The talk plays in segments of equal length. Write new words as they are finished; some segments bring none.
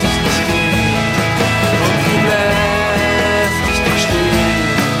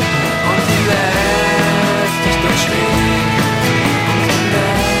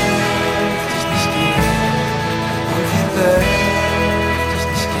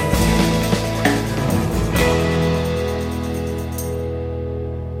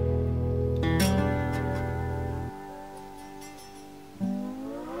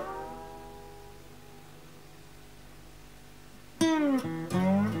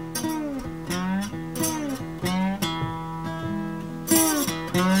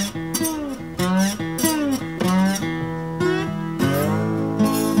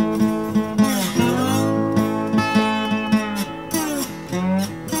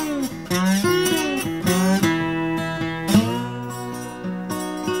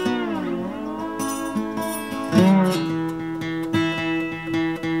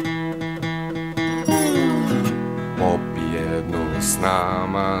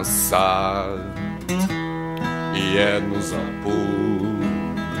Nama sad i jednu za put.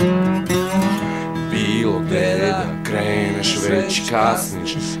 Bilo gde da kreneš već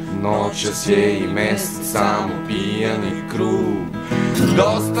kasniš, noćas je i mesec samo pijani krug.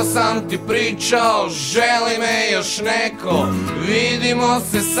 Dosta sam ti pričao, želi me još neko, vidimo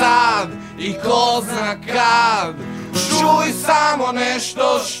se sad i ko zna kad. Čuj samo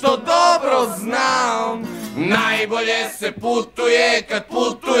nešto što dobro znam, najbolje se putuje kad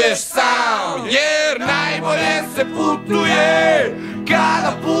putuješ sam. Jer najbolje se putuje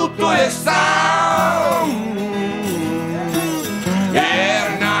kada putuješ sam.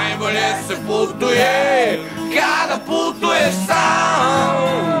 Jer najbolje se putuje kada putuješ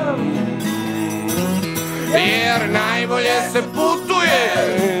sam. Jer najbolje se putuje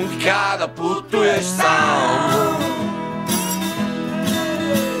kada putuješ sam. Jer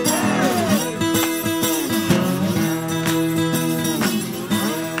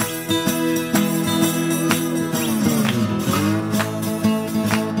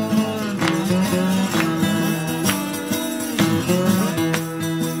najbolje se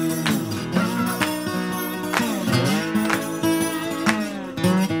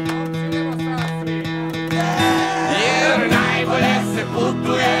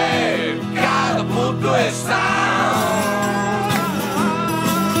kada putuješ sam.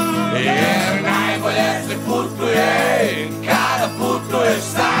 Jer najbolje se putuje kada putuješ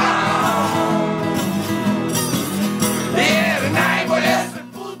sam.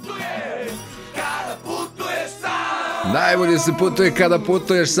 Najbolje se putuje kada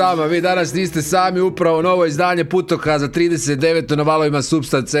putuješ sam, a vi danas niste sami, upravo novo izdanje Putokaza 39. na valovima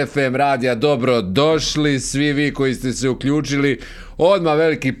Supstance FM radija. Dobro došli svi vi koji ste se uključili. Odmah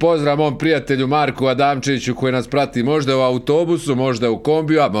veliki pozdrav mom prijatelju Marku Adamčeviću koji nas prati možda u autobusu, možda u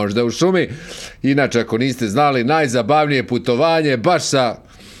kombiju, a možda u šumi. Inače, ako niste znali, najzabavnije putovanje baš sa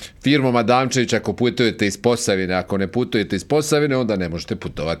firmom Adamčević ako putujete iz Posavine. Ako ne putujete iz Posavine, onda ne možete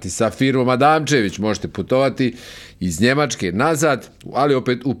putovati sa firmom Adamčević. Možete putovati iz Njemačke nazad, ali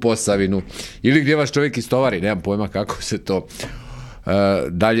opet u Posavinu. Ili gdje vas čovjek istovari, nemam pojma kako se to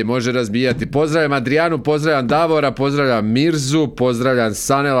dalje može razbijati. Pozdravljam Adrijanu, pozdravljam Davora, pozdravljam Mirzu, pozdravljam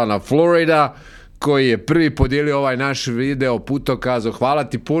Sanela na Florida koji je prvi podijelio ovaj naš video Putokazo. Hvala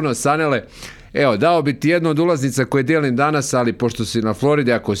ti puno, Sanele. Evo, dao bi ti jednu od ulaznica koje dijelim danas, ali pošto si na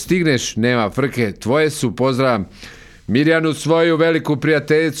Floridi, ako stigneš, nema frke, tvoje su. Pozdravljam Mirjanu, svoju veliku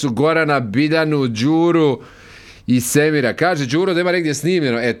prijateljicu, Gorana, Biljanu, Đuru i Semira. Kaže Đuro da ima negdje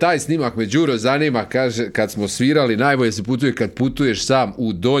snimljeno. Taj snimak me Đuro zanima. Kaže, kad smo svirali, najbolje se putuje kad putuješ sam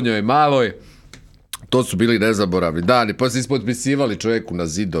u Donjoj Maloj. To su bili nezaboravni dani. Pa se ispotpisivali čovjeku na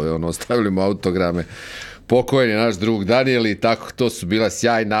zidove, ostavili mu autograme. Pokojni naš drug Daniel i tako, to su bila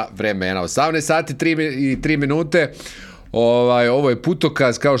sjajna vremena. 18 sati i 3 minute. Ovo je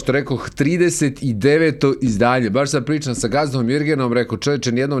Putokaz, kao što rekoh, 39. izdanje. Baš sam pričam sa gazdom Jurgenom, rekao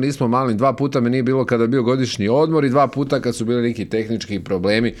čovječe, nijednom nismo mali, 2 puta me nije bilo kada je bio godišnji odmor i 2 puta kad su bili neki tehnički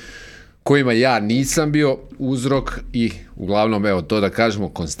problemi kojima ja nisam bio uzrok i uglavnom, evo to da kažemo,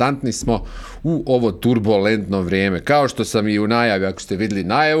 konstantni smo u ovo turbulentno vrijeme. Kao što sam i u najavi, ako ste vidjeli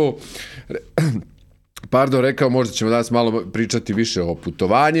najavu, rekao, možda ćemo danas malo pričati više o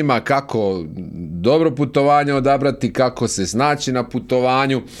putovanjima, kako dobro putovanje odabrati, kako se snaći na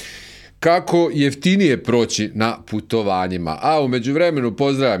putovanju, kako jeftinije proći na putovanjima. A u međuvremenu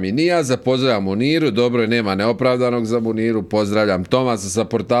pozdravljam i Nijaza, pozdravljam Muniru, dobro je, nema neopravdanog za Muniru, pozdravljam Tomasa sa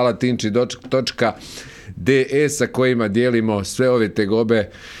portala tinči.de sa kojima dijelimo sve ove tegobe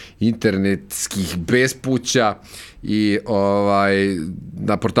internetskih bespuća i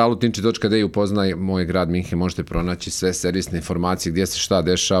na portalu tinči.de upoznaj moj grad Minhen, možete pronaći sve servisne informacije gdje se šta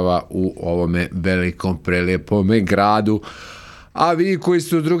dešava u ovome velikom prelijepome gradu. A vi koji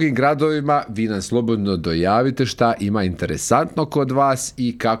ste u drugim gradovima, vi nam slobodno dojavite šta ima interesantno kod vas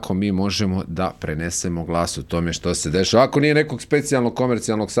i kako mi možemo da prenesemo glas o tome što se dešava. Ako nije nekog specijalnog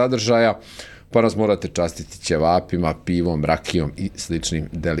komercijalnog sadržaja, pa nas morate častiti ćevapima, pivom, rakijom i sličnim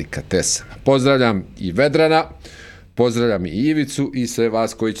delikatesama. Pozdravljam i Vedrana, pozdravljam i Ivicu i sve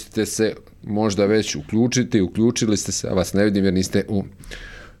vas koji ćete se možda već uključiti, uključili ste se, a vas ne vidim jer niste u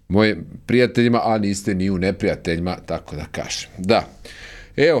mojim prijateljima, a niste ni u neprijateljima, tako da kažem. Da,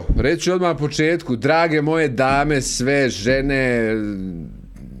 evo, reću odmah na početku, drage moje dame, sve žene,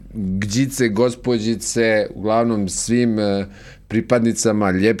 gđice, gospođice, uglavnom svim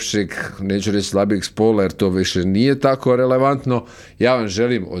pripadnicama ljepšeg, neću reći slabijeg spola, jer to više nije tako relevantno. Ja vam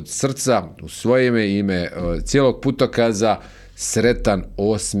želim od srca, u svoje ime i ime cijelog putokaza, sretan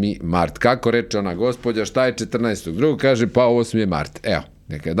 8. mart. Kako reče ona gospođa, šta je 14.2. kaže, pa 8. mart. Evo,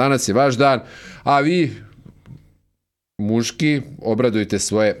 neka danas je vaš dan, a vi, muški, obradujte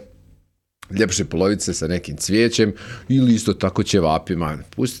svoje ljepše polovice sa nekim cvijećem ili isto tako ćevapima.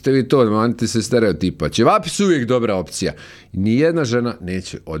 Pustite vi to, manite se stereotipa. Ćevapi su uvijek dobra opcija. Nijedna žena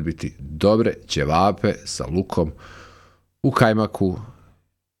neće odbiti dobre ćevape sa lukom u kajmaku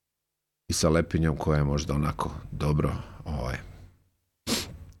i sa lepinjom koja je možda onako dobro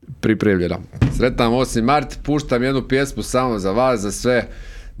pripremljena. Sretan 8. mart, puštam jednu pjesmu samo za vas, za sve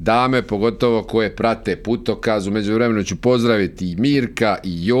dame, pogotovo koje prate putokaz. U međuvremenu ću pozdraviti i Mirka,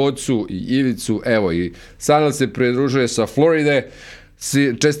 i Jocu, i Ivicu, evo i Sanel se pridružuje sa Floride, s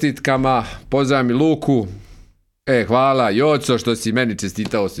čestitkama, pozdravim i Luku, hvala Joco što si meni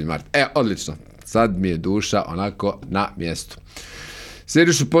čestitao 8. mart, odlično, sad mi je duša onako na mjestu.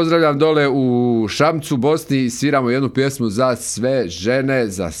 Sirišu pozdravljam dole u Šamcu, Bosni, sviramo jednu pjesmu za sve žene,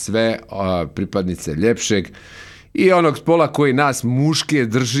 za sve pripadnice ljepšeg i onog spola koji nas muške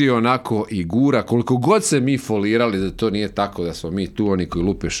drži onako i gura, koliko god se mi folirali da to nije tako, da smo mi tu oni koji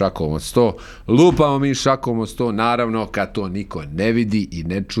lupe šakom od 100, lupamo mi šakom od 100, naravno kad to niko ne vidi i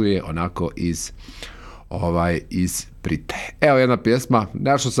ne čuje onako iz prite. Evo jedna pjesma,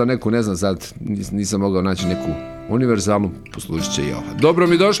 našao sam neku, ne znam sad, nisam mogao naći neku univerzalnu, poslušit će i ova. Dobro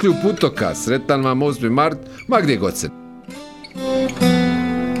mi došli u putokaz, sretan vam 8. mart, ma gdje god se.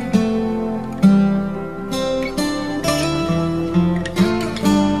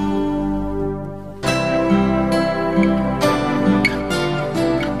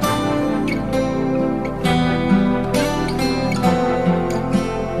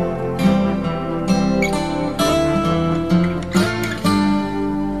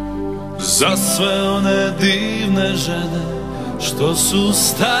 Za sve one divne žene što su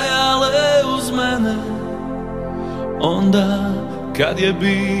stajale uz mene onda kad je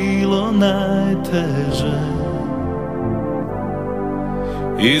bilo najteže,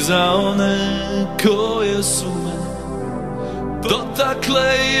 i za one koje su me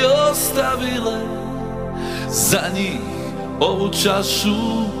dotakle i ostavile, za njih ovu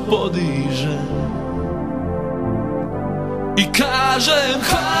čašu podižem i kažem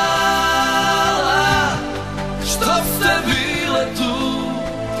hvala što ste bile tu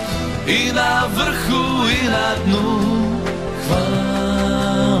i na vrhu i na dnu.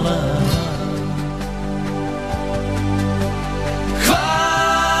 Hvala,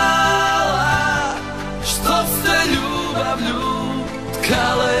 hvala što ste ljubavlju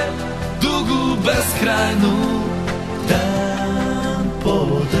tkale dugu beskrajnu, dan po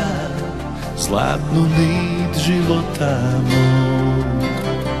dan zlatnu nit života mog.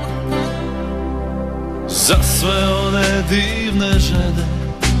 Za sve one divne žene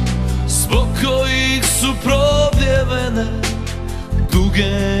zbog kojih su prodjevene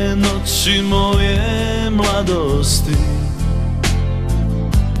duge noći moje mladosti,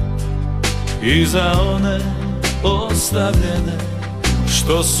 i za one ostavljene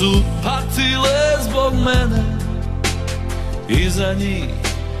što su patile zbog mene, i za njih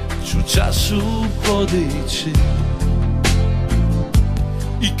ću čašu podići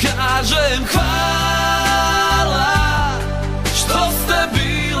i kažem hvala što ste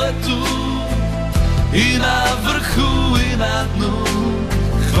bile tu i na vrhu i na dnu.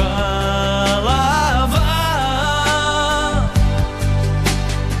 Hvala vam,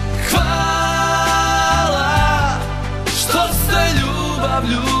 hvala što ste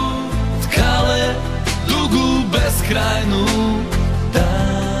ljubavlju tkale dugu beskrajnu,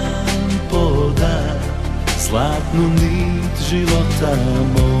 dan po dan zlatnu nit života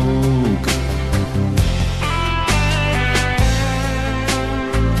mog.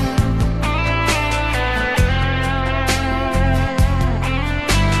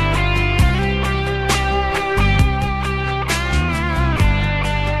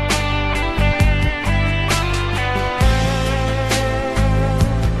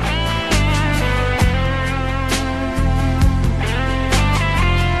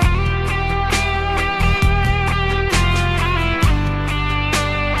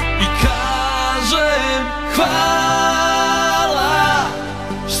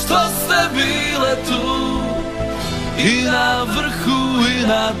 I na vrhu i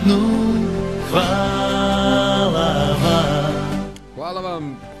na dnu. Hvala vam. Hvala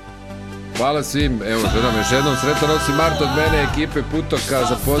vam hvala svim, evo želim još jednom sretan 8. mart od mene, ekipe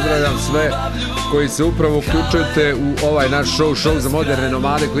Putokaza, pozdravljam sve koji se upravo uključujete u ovaj naš show za moderne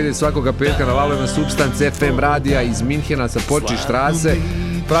nomade koji ide svakoga petka na valovima Substance FM radija iz Minhena sa Počin štrase.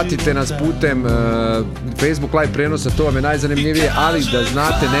 Pratite nas putem Facebook live prenosa, to vam je najzanimljivije, ali da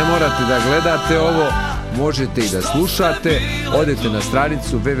znate, ne morate da gledate ovo, možete i da slušate. Odete na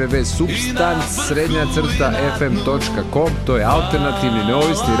stranicu www.substance_fm.com, to je alternativni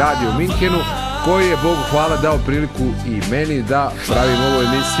neovisni radio u Minhenu, koji je, Bogu hvala, dao priliku i meni da pravim ovu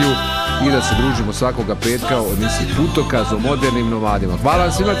emisiju i da se družimo svakoga petka u emisiji Putokaz o modernim nomadima. Hvala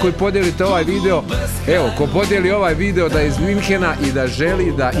vam svima koji podijelite ovaj video. Evo, ko podijeli ovaj video da je iz Minhena i da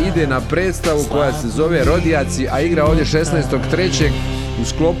želi da ide na predstavu koja se zove Rodijaci, a igra ovdje 16.3. u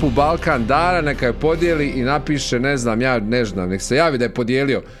sklopu Balkan dana, neka je podijeli i napiše, ne znam, nek se javi da je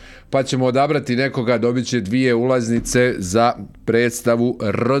podijelio, pa ćemo odabrati nekoga, dobit će 2 ulaznice za predstavu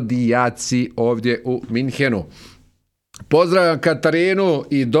Rodijaci ovdje u Minhenu. Pozdravljam Katarinu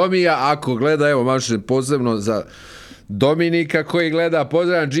i Domija, ako gleda, evo maše posebno za Dominika koji gleda.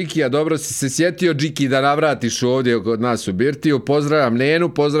 Pozdravljam Džikija, dobro si se sjetio Džiki da navratiš ovdje kod nas u Birtiju. Pozdravljam Nenu,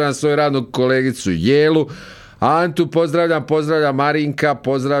 pozdravljam svoju radnu kolegicu Jelu, Antu pozdravljam Marinka,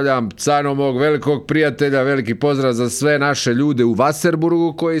 pozdravljam Cano, mog velikog prijatelja, veliki pozdrav za sve naše ljude u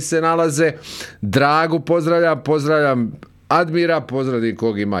Wasserburgu koji se nalaze, Dragu pozdravljam Admira, pozdravim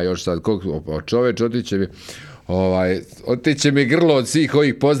kog ima još sad, čoveč, otiće mi grlo od svih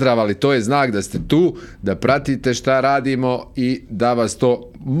ovih pozdrava, ali to je znak da ste tu, da pratite šta radimo i da vas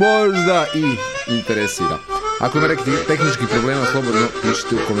to možda i interesira. Ako ima nekih tehničkih problema, slobodno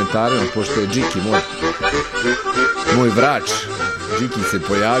pišite u komentarima, pošto je Džiki, moj vrač, Džiki se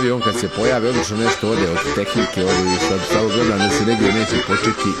pojavio, on kad se pojavi, odlično nešto ode od tehnike, ode i sad samo gledam da se negdje neće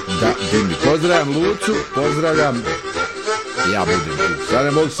početi da dimi. Pozdravljam Lucu, pozdravljam Ja budem tu. Sad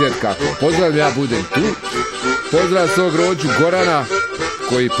ne mogu sjeti kako. Pozdravljam Ja budem tu. Pozdravljam svog rođu Gorana,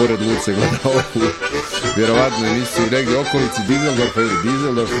 koji pored Luce gleda ovu vjerovatno emisiju negdje okolici Dizeldorfa ili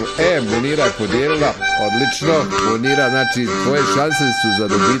Dizeldorfu. Munira je podijelila, odlično. Munira, znači tvoje šanse su za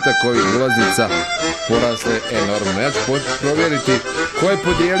dobitak ovih ulaznica porasle enormno. Ja ću provjeriti ko je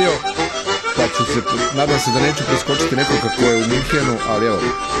podijelio, pa ću se, nadam se da neću preskočiti nekoga ko je u Minhenu, ali evo,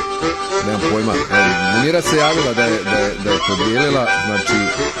 nemam pojma. Munira se javila da je podijelila, znači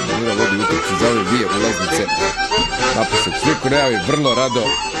Munira vodi utrci za ove 2 ulaznice. Naposle, svi ko ne javi, vrlo rado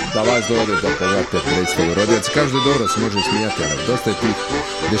da vas dovode da pogledate predstavu Rodijaci. Kažu da je dobro, se može smijati, ali dosta je tih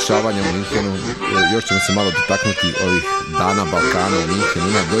dešavanja u Minhenu. Još ćemo se malo dotaknuti ovih dana Balkana u Minhenu.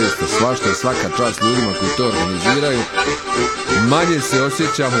 Ima doista svašta i svaka čast ljudima koji to organiziraju. Manje se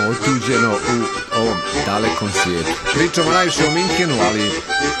osjećamo otuđeno u ovom dalekom svijetu. Pričamo najviše o Minhenu, ali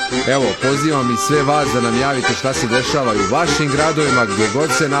evo, pozivam i sve vas da nam javite šta se dešava i u vašim gradovima, gdje god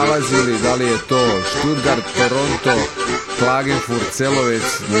se nalazili, da li je to Stuttgart, Toronto, Klagenfurt, Celovec,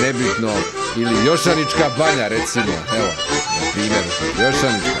 nebitno, ili Jošanička banja, recimo, evo, na primjer,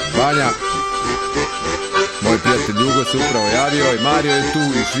 Jošanička banja. Moj prijatelj Ljugo se upravo javio i Mario je tu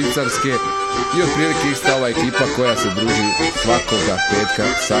iz Švicarske i otprilike ista ova ekipa koja se druži svakoga petka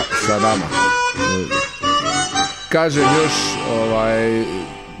sa nama. Kažem još,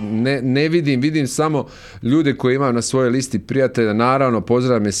 ne vidim samo ljude koji imaju na svojoj listi prijatelja. Naravno,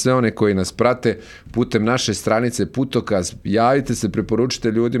 pozdravljam i sve one koji nas prate putem naše stranice Putokaz. Javite se,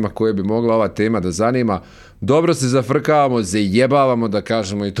 preporučite ljudima koje bi mogla ova tema da zanima. Dobro se zafrkavamo, zajebavamo, da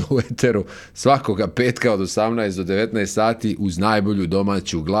kažemo i to u eteru, svakoga petka od 18 do 19 sati uz najbolju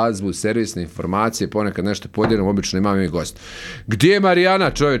domaću glazbu, servisne informacije, ponekad nešto podijelim, obično imam i gost. Gdje je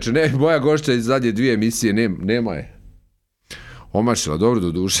Marijana, čovječe? Ne, moja gošća iz zadnje 2 emisije, nema je. Omašila, dobro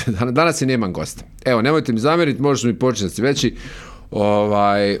do duše. Danas i nemam gosta. Evo, nemojte mi zamjeriti, možete mi početi veći.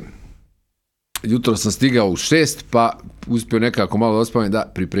 Jutro sam stigao u 6, pa uspio nekako malo ospavim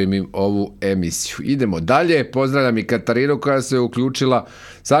da pripremim ovu emisiju. Idemo dalje, pozdravljam i Katarinu koja se uključila.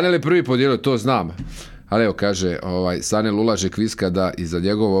 Sanel je prvi podijelio, to znam. Ali evo, kaže, Sanel ulaže kviska da iza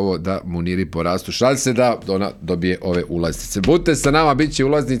njegovo ovo da Muniri porastu šanse da ona dobije ove ulaznice. Budite sa nama, bit će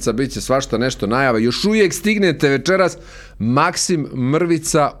ulaznica, bit će svašta nešto najava. Još uvijek stignete večeras Maksim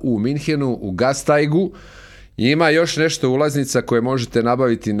Mrvica u Minhenu, u Gastajgu. Ima još nešto ulaznica koje možete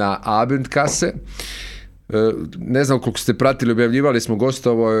nabaviti na Abendkasse. Ne znam koliko ste pratili, objavljivali smo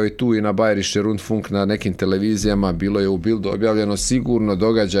gostovao i tu i na Bayerische Rundfunk na nekim televizijama, bilo je u Bildu objavljeno sigurno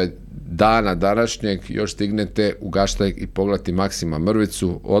događaj dana današnjeg, još stignete u Gaštajg i pogledati Maksima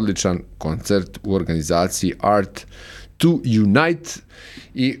Mrvicu, odličan koncert u organizaciji Art to Unite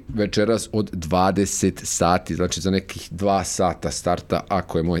i večeras od 20 sati, znači za nekih 2 sata starta,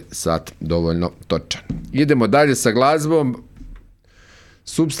 ako je moj sat dovoljno točan. Idemo dalje sa glazbom.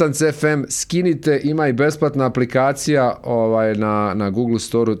 Substance FM, skinite, ima i besplatna aplikacija na Google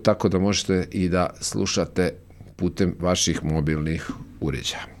Store-u, tako da možete i da slušate putem vaših mobilnih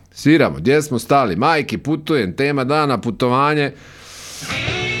uređaja. Sviramo, gdje smo stali? Majki, putujem, tema dana, putovanje.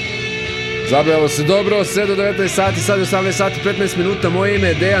 Zabavljamo se dobro, sve do 19 sati, sad je 18 sati, 15 minuta, moje ime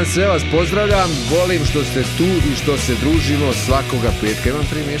je Dejan, sve vas pozdravljam, volim što ste tu i što se družimo svakoga petka. Imam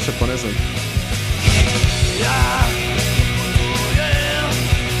 3 miša, pa ne znam.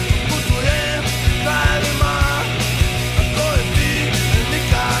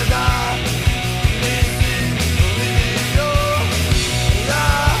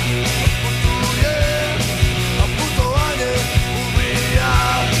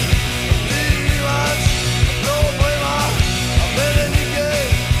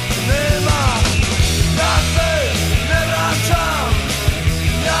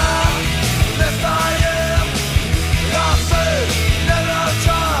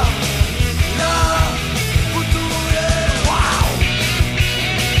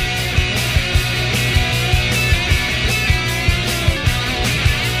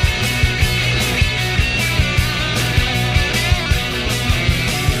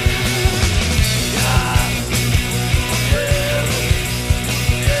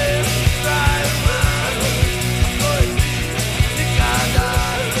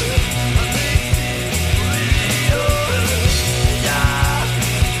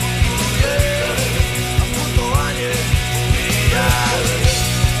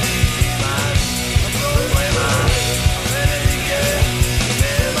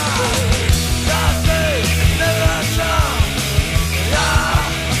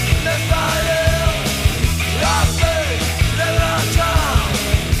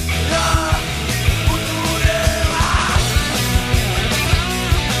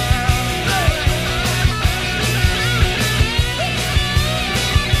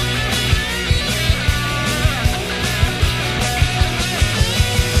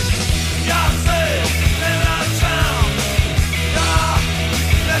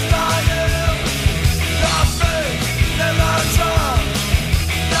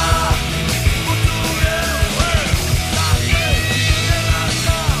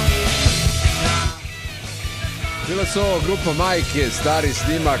 Grupa Majke, stari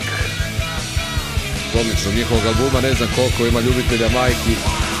snimak odlično njihovog albuma, ne znam koliko ima ljubitelja Majki,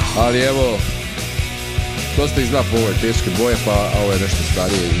 ali evo dosta izgleda po ove teške boje, pa ovo je nešto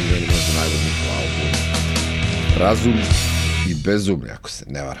starije i meni možda najbolji njihov album Razum i bezumlje, ako se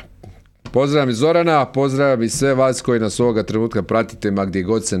ne varam. Pozdravljam i Zorana, pozdravljam i sve vas koji nas ovoga trenutka pratite ma gdje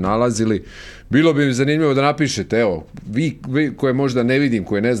god se nalazili. Bilo bi mi zanimljivo da napišete, evo, vi koje možda ne vidim,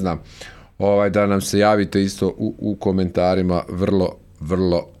 koje ne znam, da nam se javite isto u komentarima,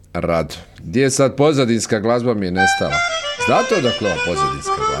 vrlo rado. Gdje je sad pozadinska glazba, mi je nestala. Znate odakle ova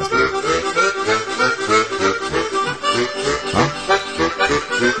pozadinska glazba?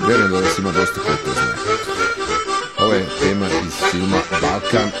 Vjerujem da vas ima dosta koji to znaju. Ovo je tema iz filma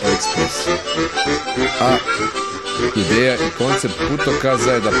Balkan Express. A ideja i koncept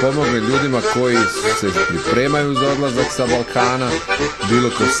putokaza je da pomogne ljudima koji se pripremaju za odlazak sa Balkana, bilo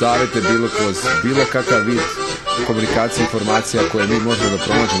kroz savjete, bilo kroz bilo kakav vid komunikacije, informacija koje mi možemo da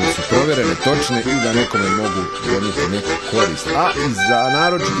pronađemo su provjerene, točne i da nekome mogu donijeti neku korist. A i za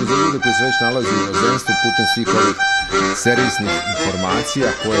naročito za ljude koji se već nalazi u inozemstvu putem svih ovih servisnih informacija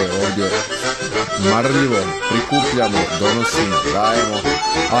koje ovdje marljivo prikupljamo, donosimo, dajemo,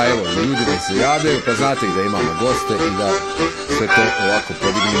 a evo ljudi da se javljaju, pa znate i da imamo goste i da sve to ovako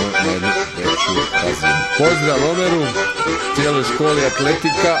podignemo na jednu veću razinu. Pozdrav Omeru, cijeloj školi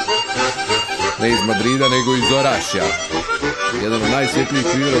atletika, ne iz Madrida nego iz Orašja. Jedan od najsvjetlijih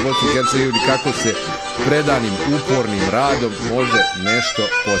primjera u Bosni i Hercegovini kako se predanim, upornim radom može nešto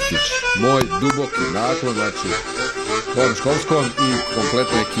postići. Moj duboki naklon, znači ovom školskom i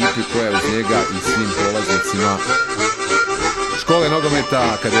kompletnoj ekipi koja je uz njega i svim polaznicima škole nogometa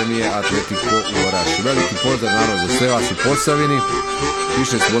Akademije Atletiko u Orašju. Veliki pozdrav naravno za sve vas u Posavini.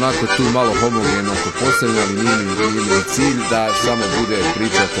 Više smo onako tu malo homogeno oko Posavine, ali nije mi cilj da samo bude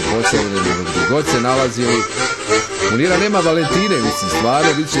priča oko Posavine, nego gdje god se nalazili. Munira nema Valentine, mislim,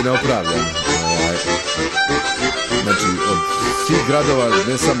 stvarno bit će neopravdano. Znači, od svih gradova,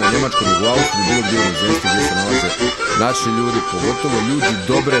 ne samo u Njemačkom, nego u Austriji, bilo gdje u inozemstvu gdje se nalaze naši ljudi, pogotovo ljudi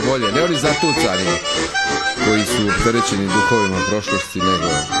dobre volje, ne oni zatucani koji su opterećeni duhovima prošlosti, nego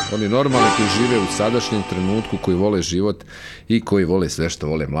oni normalni koji žive u sadašnjem trenutku, koji vole život i koji vole sve što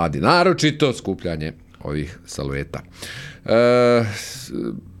vole mladi, naročito skupljanje ovih salueta.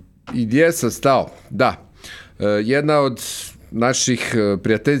 I gdje sam stao? Da, jedna od naših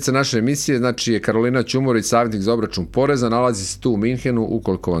prijateljica naše emisije, znači je Karolina Ćumurić, savjetnik za obračun poreza, nalazi se tu u Minhenu,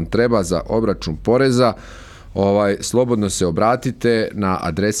 ukoliko vam treba za obračun poreza, slobodno se obratite na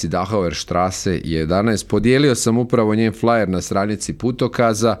adresi Dachauerstrasse 11. Podijelio sam upravo njen flyer na stranici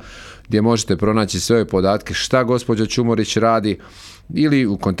Putokaza, gdje možete pronaći sve ove podatke šta gospođa Ćumurić radi,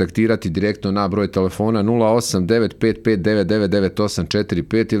 ili kontaktirati direktno na broj telefona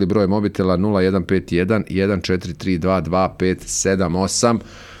 08955999845 ili broj mobitela 0151 1432 2578.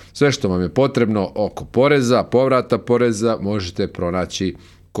 Sve što vam je potrebno oko poreza, povrata poreza možete pronaći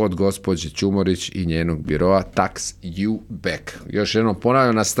kod gospođe Ćumurić i njenog biroa Tax You Back. Još jednom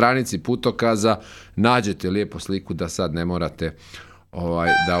ponavljam, na stranici Putokaza nađete lijepo sliku da sad ne morate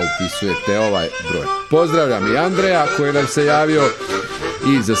da upisujete ovaj broj. Pozdravljam i Andreja koji nam se javio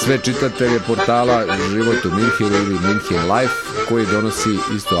i za sve čitatelje portala Život u Minhenu ili Minhen Life koji donosi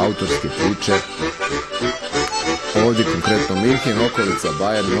isto autorske priče. Ovdje konkretno Minhen, okolica,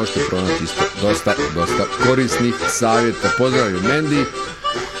 Bayern, možete pronaći isto dosta korisnih savjeta. Pozdravljam Mendi.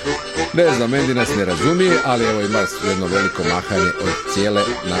 Ne znam, Mendi nas ne razumije, ali evo ima jedno veliko mahanje od cijele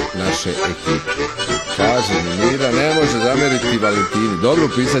naše ekipe. Kaže Mira, ne može zamjeriti Valentini. Dobro,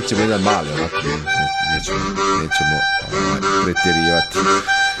 pisat ćemo jedan mali, onako nećemo pretjerivati.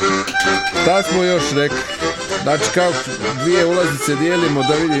 Šta smo još rekli? Znači, kao dvije ulaznice dijelimo,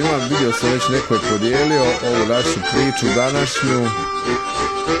 da vidio sam već neko je podijelio ovu našu priču današnju.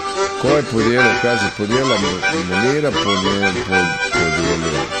 Ko je podijelio? Kaže, podijelila Monira, podijelio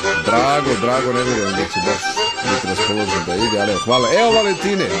Drago, ne vjerujem da će baš biti raspoložen da ide, ali hvala. Evo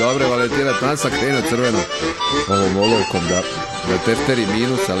Valentine, dobre Valentina, Tansa krenu crveno ovom olovkom da tefteri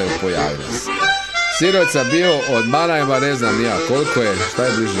minus, ali evo pojavila se. Siroca bio od Manajma, ne znam nija koliko je, šta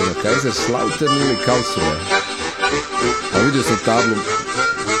je bliže na Kaiserslautern ili Karlsruhe. A vidio sam tablu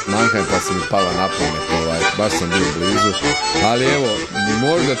Mannheim pa sam mi pala na pamet, baš sam bio blizu. Ali evo,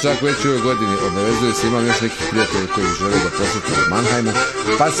 možda čak već u ovoj godini obavezuje se, imam još nekih prijatelja koji žele da posjeti u Mannheimu,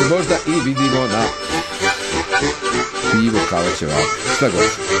 pa se možda i vidimo na pivo, kava će vam. Šta god,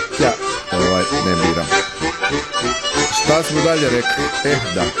 ja ne biram. Šta smo dalje rekli?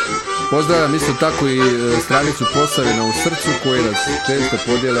 Da. Pozdravljam isto tako i stranicu Posavina u srcu koji nas često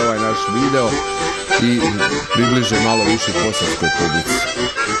podijele ovaj naš video i približe malo više posavskoj publici.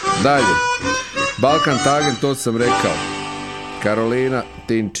 Dalje, Balkan Tagen, to sam rekao. Karolina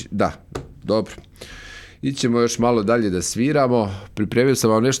Tinči, da, dobro. Ićemo još malo dalje da sviramo. Pripremio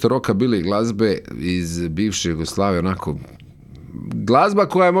sam vam nešto rockabilly glazbe iz bivše Jugoslavije, onako glazba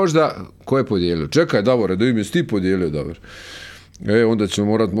koja je možda, ko je podijelio? Čekaj, Davore, da im je ti podijelio, dobro. Onda ću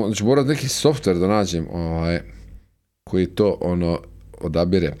morat neki softver da nađem koji to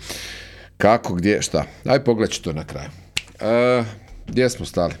odabire. Kako, gdje, šta. Aj pogledat ću to na kraju. Gdje smo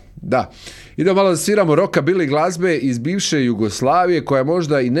stali? Da. Idemo malo da sviramo rockabilly glazbe iz bivše Jugoslavije koja je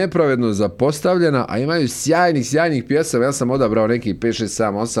možda i nepravedno zapostavljena, a imaju sjajnih pjesama. Ja sam odabrao neki 5,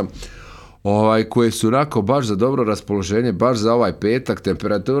 6, 7, 8 koje su onako baš za dobro raspoloženje, baš za ovaj petak.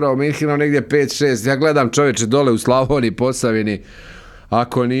 Temperatura u Minhenu negdje 5, 6. Ja gledam čovječe dole u Slavoniji, Posavini,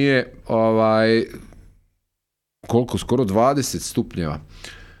 ako nije koliko, skoro 20 stupnjeva.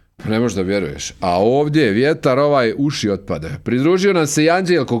 Ne možeš da vjeruješ. A ovdje je vjetar, uši otpada. Pridružio nam se i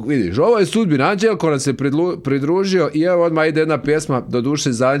Anđelko, vidiš, ovo je sudbina. Anđelko nam se pridružio i evo odmah ide jedna pjesma, do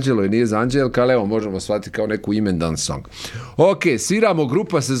duše za Anđelo i nije za Anđelka, ali evo možemo shvatiti kao neku imendan song. Ok, sviramo,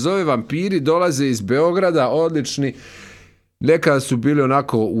 grupa se zove Vampiri, dolaze iz Beograda, odlični. Nekada su bili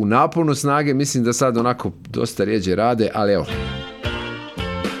onako u naponu snage, mislim da sad onako dosta rijeđe rade, ali evo.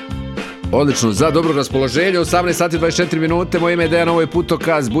 Odlično, za dobro raspoloženje, 18 sati 24 minute, moje ime je Dejan, ovo je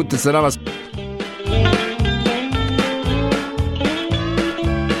Putokaz, budite sa nama.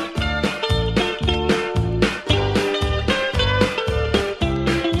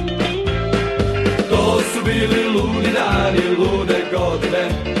 To su bili ludi dani, lude godine,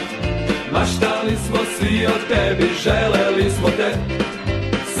 maštali smo svi o tebi, želeli smo te,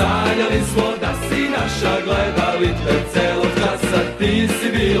 sanjali smo da si naša, gledali te celog časa, ti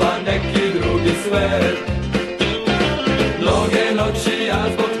si bila neki drugi svet. Mnoge noći ja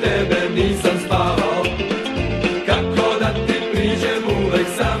zbog tebe nisam spavao, kako da ti priđem uvek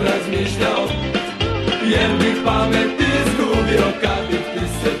sam razmišljao, jer bih pamet izgubio kad bih ti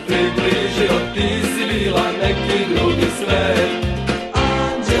se približio, ti si bila neki drugi svet.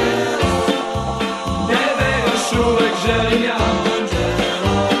 Anđelo, tebe još uvek želim ja,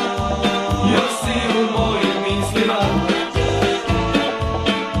 još si u mojim mislima,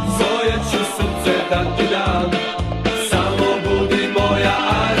 svoje ću srce da ti dam, samo budi moja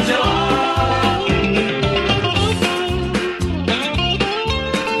Anđela.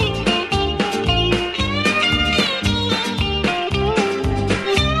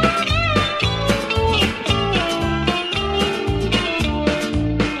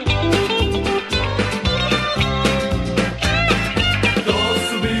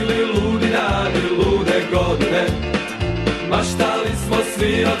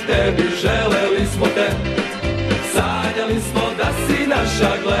 tebi, želeli smo te. Sanjali smo da si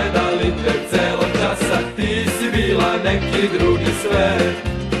naša, gledali te celog časa. Ti si bila neki drugi svet.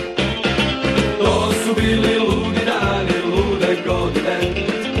 To su bili ludi dani, lude godine.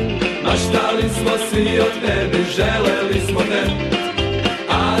 Maštali smo svi od tebi, želeli smo te.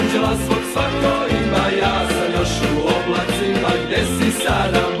 Anđela svog svako ima, ja sam još u oblacima. Gdje si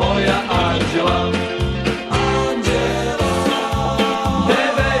sada moja Anđela? Anđela,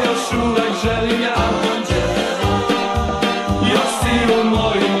 tebe još uvek želim ja. Anđela, još si u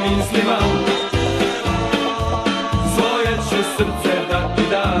mojim mislima. Svoje ću srce da ti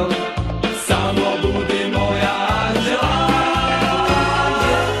dam, samo budi moja Anđela.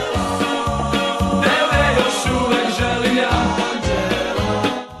 Tebe još uvek želim ja.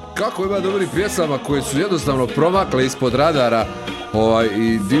 Kako ima dobrih pjesama koje su jednostavno promakle ispod radara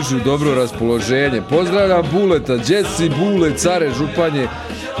i dižu dobro raspoloženje. Pozdravljam Buleta, Jesse Bule, care Županje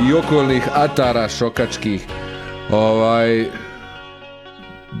i okolnih atara šokačkih.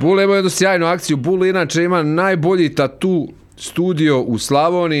 Bule ima jednu sjajnu akciju. Bule inače ima najbolji tatu studio u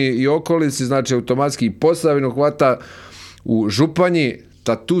Slavoniji i okolici, znači automatski Posavinu hvata u Županji.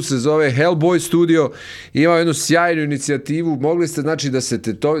 Tatu se zove Hellboy Studio, ima jednu sjajnu inicijativu. Mogli ste znači da se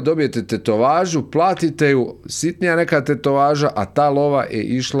dobijete tetovažu, platite ju, sitnija neka tetovaža, a ta lova je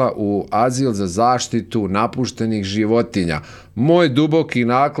išla u azil za zaštitu napuštenih životinja. Moj duboki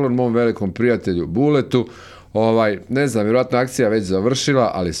naklon mom velikom prijatelju Buletu. Ne znam, vjerojatno akcija već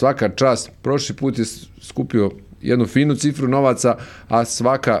završila, ali svaka čast. Prošli put je skupio jednu finu cifru novaca, a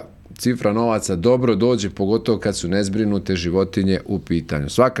svaka cifra novaca dobro dođe, pogotovo kad su nezbrinute životinje u pitanju.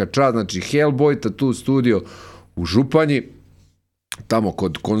 Svaka čast, znači Hellboy Tattoo Studio u Županji, tamo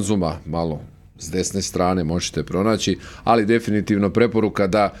kod Konzuma, malo s desne strane možete pronaći, ali definitivno preporuka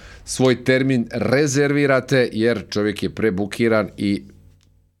da svoj termin rezervirate, jer čovjek je prebukiran i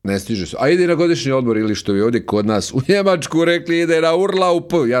ne stiže se. A ide na godišnji odmor, ili što bi ovdje kod nas u Njemačku rekli, ide na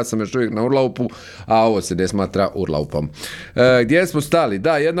Urlaupu. Ja sam još uvijek na Urlaupu, a ovo se ne smatra Urlaupom. Gdje smo stali?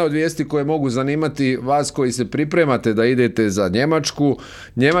 Da, jedna od vijesti koje mogu zanimati vas koji se pripremate da idete za Njemačku.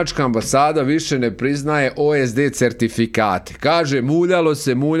 Njemačka ambasada više ne priznaje OSD certifikate. Kaže,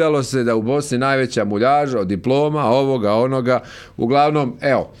 muljalo se da u Bosni najveća muljaža od diploma, ovoga, onoga. Uglavnom,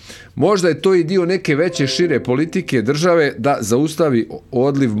 evo, možda je to i dio neke veće šire politike države da zaustavi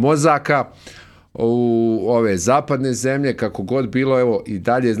odliv mozaka u ove zapadne zemlje, kako god bilo, evo i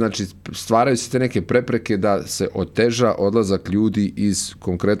dalje, znači stvaraju se te neke prepreke da se oteža odlazak ljudi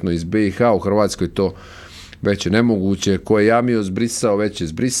konkretno iz BiH. U Hrvatskoj to već je nemoguće, ko je jamio zbrisao, već je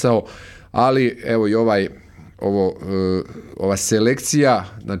zbrisao, ali evo i ova selekcija,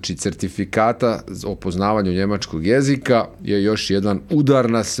 znači certifikata o poznavanju njemačkog jezika je još jedan udar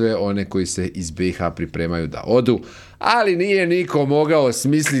na sve one koji se iz BiH pripremaju da odu, ali nije niko mogao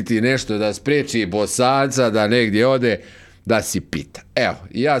smisliti nešto da spriječi Bosanca da negdje ode, da si pita. Evo,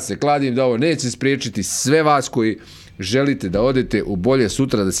 ja se kladim da ovo neće spriječiti sve vas koji želite da odete u bolje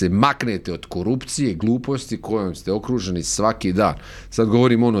sutra, da se maknete od korupcije, gluposti kojom ste okruženi svaki dan. Sad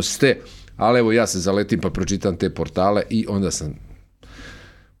govorim ste, ali evo ja se zaletim pa pročitam te portale i onda sam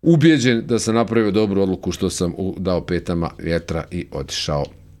ubijeđen da sam napravio dobru odluku što sam dao petama vjetra i otišao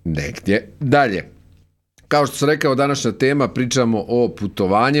negdje dalje. Kao što sam rekao, današnja tema, pričamo o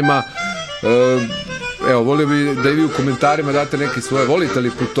putovanjima. Evo, volio bi da i vi u komentarima date neke svoje, volite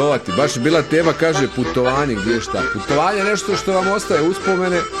li putovati? Baš je bila tema, kaže, putovanje, gdje je šta? Putovanje je nešto što vam ostaje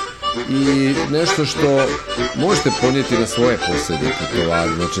uspomene i nešto što možete ponijeti na svoje posljednje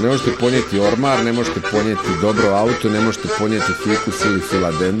putovanje. Znači, ne možete ponijeti ormar, ne možete ponijeti dobro auto, ne možete ponijeti fikus ili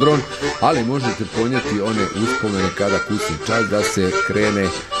filadendron, ali možete ponijeti one uspomene kada kusi čas da se krene,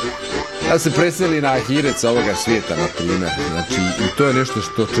 da se preseli na ahiret sa ovoga svijeta, na primjer. Znači, i to je nešto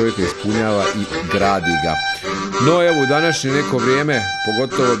što čovjeka ispunjava i gradi ga. No, evo, u današnje neko vrijeme,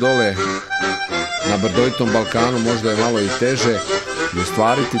 pogotovo dole na brdovitom Balkanu, možda je malo i teže i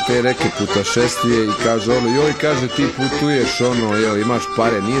ostvariti te neke putašestvije i kaže joj, kaže, ti putuješ, imaš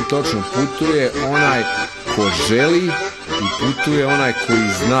pare. Nije točno, putuje onaj ko želi i putuje onaj koji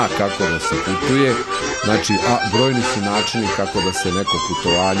zna kako da se putuje. Znači, a brojni su načini kako da se neko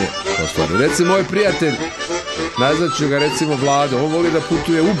putovanje ostvari. Recimo, moj prijatelj, nazvat ću ga recimo Vlado, on voli da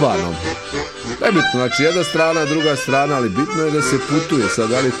putuje Ubanom. To je bitno, znači jedna strana, druga strana, ali bitno je da se putuje. Sad,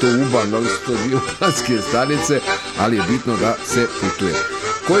 da li je to Uban, da li su to dvije ubanske stanice, ali je bitno da se putuje.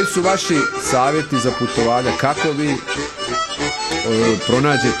 Koji su vaši savjeti za putovanja? Kako vi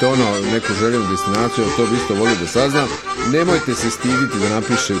pronađete neku željenu destinaciju, to bi isto volio da saznam. Nemojte se stiditi da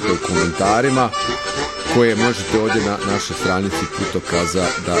napišete u komentarima. koje možete ovdje na našoj stranici Putokaza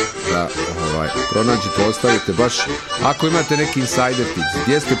da pronađete, ostavite baš ako imate neki insider tips,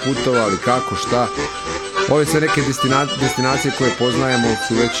 gdje ste putovali, kako, šta. Ove sve neke destinacije koje poznajemo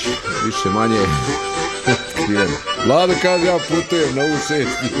su već više manje otkrivene. Vlado kaže, ja putujem na U6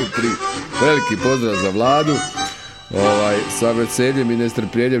 U3. Veliki pozdrav za Vladu. Sa veseljem i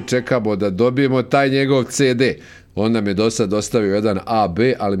nestrpljenjem čekamo da dobijemo taj njegov CD. On nam je do sad dostavio jedan AB,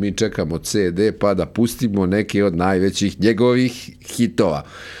 ali mi čekamo CD pa da pustimo neke od najvećih njegovih hitova.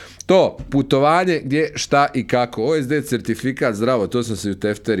 To, putovanje, gdje, šta i kako. OSD certifikat, zdravo, to sam se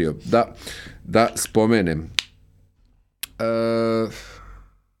utefterio. Da spomenem.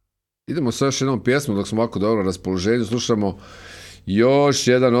 Idemo sa još jednom pjesmom dok smo ovako dobro raspoloženju. Slušamo još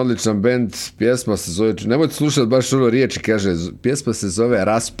jedan odličan bend. Pjesma se zove, nemojte slušati baš ono riječi, kaže, pjesma se zove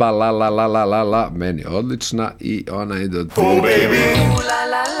Raspa la la la la la la. Meni odlična i ona ide od... Oh baby,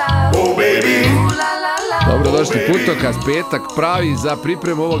 oh baby, dobro došli Putokaz, petak pravi za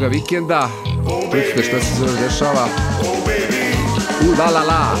pripremu ovoga vikenda. Čujte šta se zove dešava. La la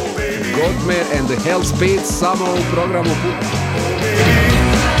la, Goldmare and the Hell Spades samo u programu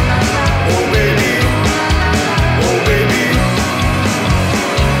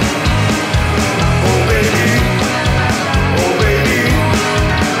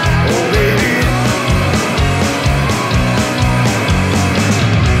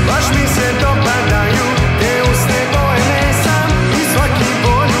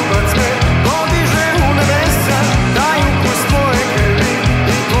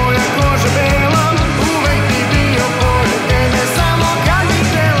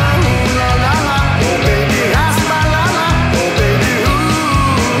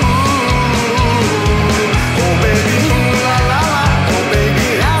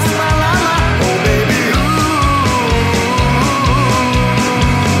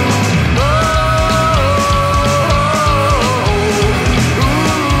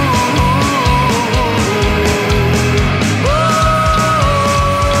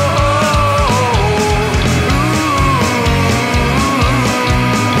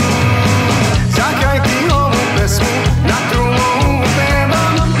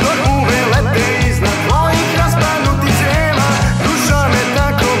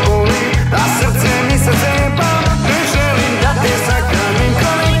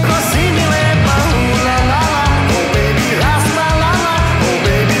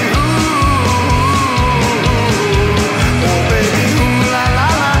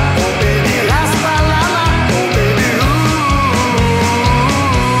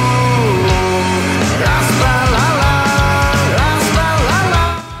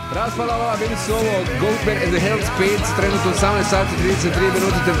trenutno 18 sati 33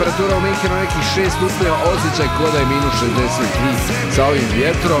 minuta, temperatura u Minhenu nekih 6 stupnjeva, osjećaj koda je minus 63 sa ovim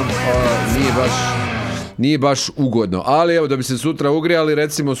vjetrom, nije baš ugodno, ali evo da bi se sutra ugrijali,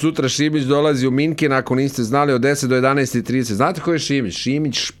 recimo sutra Šimić dolazi u Minhen, ako niste znali, od 10 do 11:30. Znate ko je Šimić?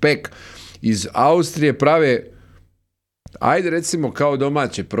 Šimić Špek iz Austrije, prave, ajde recimo kao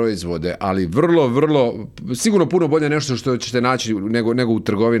domaće proizvode, ali vrlo, sigurno puno bolje nešto što ćete naći nego u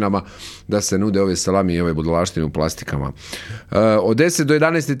trgovinama da se nude ove salami i ove budalaštine u plastikama. Od 10 do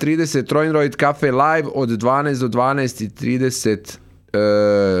 11:30 Trojnroyd Cafe Live, od 12 do 12:30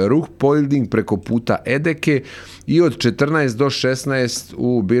 Ruhpolding preko puta Edeke i od 14 do 16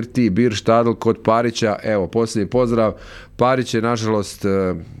 u Birti Bir Štadl kod Parića. Evo, posljednji pozdrav. Parić je nažalost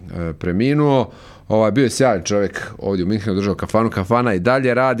preminuo. Bio je sjajan čovjek ovdje u Minhenu, držao kafanu. Kafana i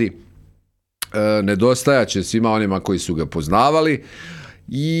dalje radi. Nedostajaće svima onima koji su ga poznavali.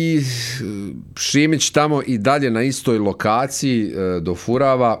 I Šimić tamo i dalje na istoj lokaciji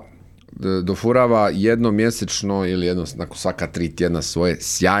dofurava jednom mjesečno ili nakon svaka 3 tjedna svoje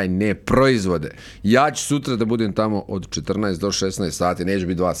sjajne proizvode. Ja ću sutra da budem tamo od 14 do 16 sati, neće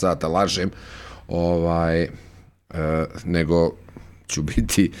biti 2 sata, lažem, nego ću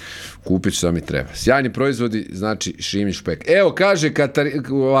biti, kupit što mi treba. Sjajni proizvodi, znači Šimić Špek. Evo, kaže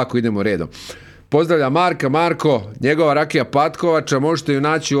ovako idemo redom. Pozdravlja Marko, njegova rakija Patkovača, možete ju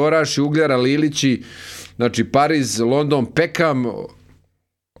naći u Oraši, Ugljara, Lilići, znači Pariz, London, Pekam,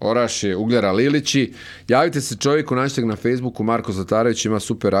 Orašje, Ugljara, Lilići. Javite se čovjeku, nađite ga na Facebooku, Marko Zlatarević ima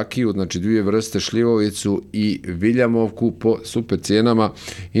super rakiju, znači 2 vrste, šljivovicu i viljamovku po super cijenama.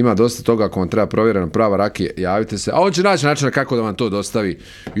 Ima dosta toga, ako vam treba provjerena prava rakija, javite se. A on će naći načina kako da vam to dostavi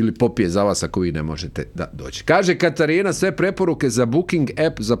ili popije za vas ako vi ne možete da dođe. Kaže Katarina, sve preporuke za Booking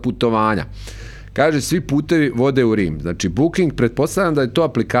app za putovanja. Kaže, svi putevi vode u Rim. Znači, Booking, pretpostavljam da je to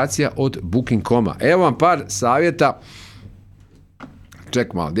aplikacija od Booking.com-a. Evo vam par savjeta.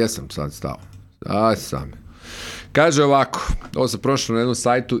 Ček malo, gdje sam sad stao? Kaže ovako, ovo sam prošao na jednom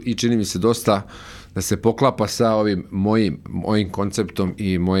sajtu i čini mi se da se poklapa sa ovim mojim konceptom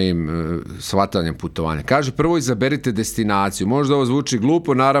i mojim shvatanjem putovanja. Kaže, prvo izaberite destinaciju. Možda ovo zvuči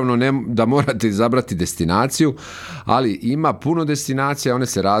glupo, naravno ne da morate izabrati destinaciju, ali ima puno destinacija, one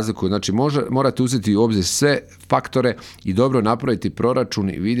se razlikuju. Znači, morate uzeti u obzir sve faktore i dobro napraviti proračun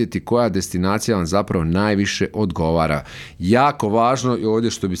i vidjeti koja destinacija vam zapravo najviše odgovara. Jako važno, i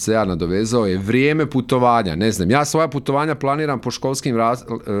ovdje što bi se ja nadovezao, je vrijeme putovanja. Ne znam, ja svoja putovanja planiram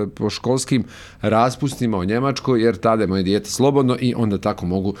po školskim raspustima u Njemačkoj, jer tada je moje dijete slobodno i onda tako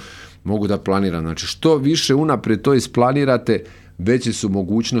mogu da planiram. Znači, što više unaprijed to isplanirate, veće su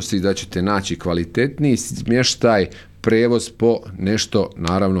mogućnosti da ćete naći kvalitetniji smještaj, prevoz po nešto,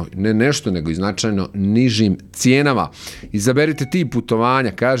 naravno, ne nešto, nego i značajno nižim cijenama. Izaberite tip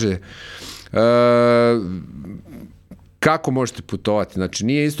putovanja, kaže, kako možete putovati? Znači,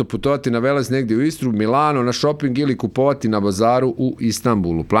 nije isto putovati na Velez negdje u Istru, Milano, na shopping ili kupovati na bazaru u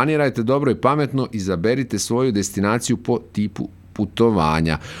Istanbulu. Planirajte dobro i pametno, izaberite svoju destinaciju po tipu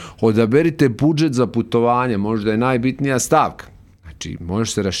putovanja. Odaberite budžet za putovanje, možda je najbitnija stavka. Znači,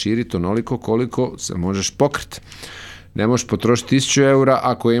 možeš se raširiti onoliko koliko se možeš pokriti. Ne možeš potrošiti 1000 eura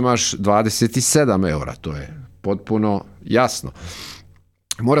ako imaš 27 eura, to je potpuno jasno.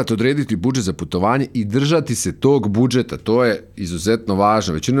 Morate odrediti budžet za putovanje i držati se tog budžeta, to je izuzetno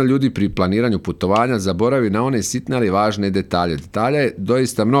važno. Većina ljudi pri planiranju putovanja zaboravi na one sitne ali važne detalje. Detalja je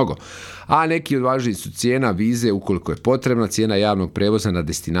doista mnogo, a neki od važnijih su cijena vize ukoliko je potrebna, cijena javnog prevoza na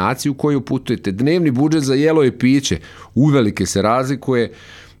destinaciju u koju putujete, dnevni budžet za jelo i piće, uvelike se razlikuje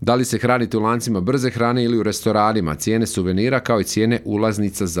da li se hranite u lancima brze hrane ili u restoranima, cijene suvenira kao i cijene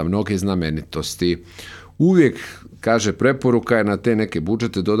ulaznica za mnoge znamenitosti. Uvijek, kaže, preporuka je na te neke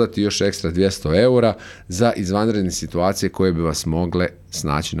budžete dodati još ekstra 200 eura za izvanredne situacije koje bi vas mogle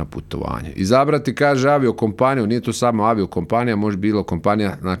snaći na putovanje. Izabrati, kaže, aviokompaniju, nije to samo aviokompanija, može bilo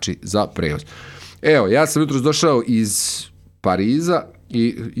kompanija, znači, za prevoz. Evo, ja sam jutros došao iz Pariza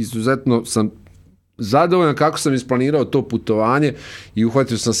i izuzetno sam zadovoljan kako sam isplanirao to putovanje i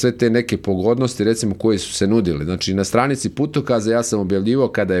uhvatio sam sve te neke pogodnosti, recimo, koje su se nudile. Znači, na stranici Putokaza ja sam objavljivao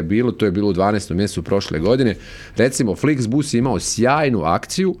kada je bilo, to je bilo u 12. mjesecu prošle godine, recimo, Flixbus je imao sjajnu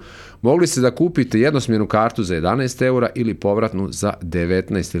akciju, mogli ste da kupite jednosmjernu kartu za 11 eura ili povratnu za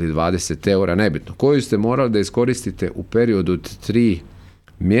 19 ili 20 eura, nebitno, koju ste morali da iskoristite u periodu od 3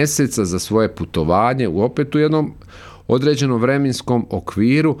 mjeseca za svoje putovanje, opet u jednom određenom vremenskom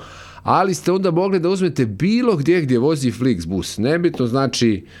okviru, ali ste onda mogli da uzmete bilo gdje vozi Flixbus. Nebitno,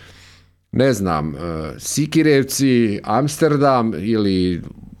 znači, ne znam, Sikirevci, Amsterdam ili,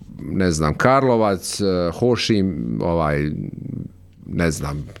 ne znam, Karlovac, Hošim, ne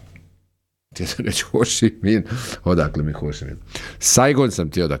znam, Hošimin, odakle mi Hošimin? Saigon sam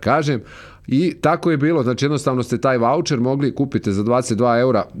htio da kažem. I tako je bilo, znači jednostavno ste taj voucher mogli kupiti za 22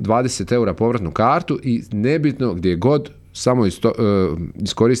 eura, 20 eura povratnu kartu i nebitno gdje god, samo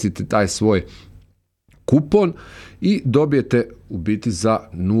iskoristite taj svoj kupon i dobijete u biti za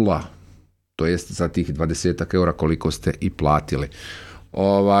 0, to jest za tih 20 eura koliko ste i platili.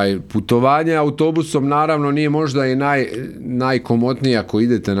 Putovanje autobusom naravno nije možda i najkomotnije ako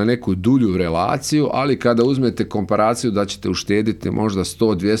idete na neku dulju relaciju, ali kada uzmete komparaciju da ćete uštediti možda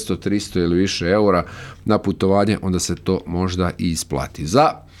 100, 200, 300 ili više eura na putovanje, onda se to možda i isplati.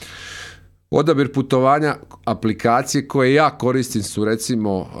 Za odabir putovanja, aplikacije koje ja koristim su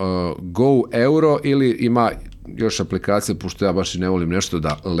recimo Go Euro ili ima još aplikacije, pošto ja baš i ne volim nešto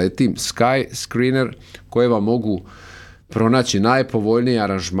da letim, Sky Screener, koje vam mogu pronaći najpovoljnije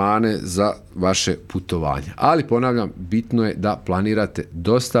aranžmane za vaše putovanje. Ali ponavljam, bitno je da planirate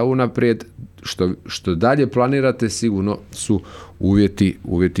dosta unaprijed, što dalje planirate sigurno su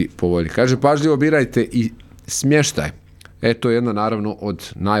uvjeti povoljni. Kaže, pažljivo birajte i smještaj. To je jedna naravno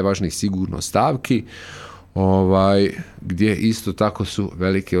od najvažnijih sigurno stavki, gdje isto tako su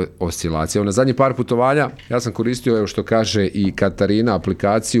velike oscilacije. Na zadnji par putovanja ja sam koristio, evo što kaže i Katarina,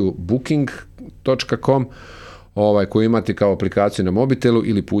 aplikaciju booking.com, koju imate kao aplikaciju na mobitelu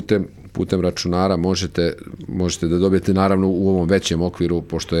ili putem računara možete da dobijete naravno u ovom većem okviru,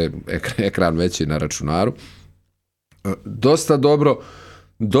 pošto je ekran veći na računaru. Dosta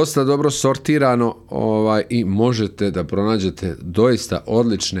dobro sortirano i možete da pronađete doista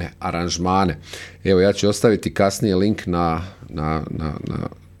odlične aranžmane. Evo, ja ću ostaviti kasnije link na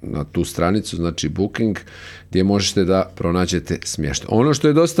tu stranicu, znači Booking, gdje možete da pronađete smještaj. Ono što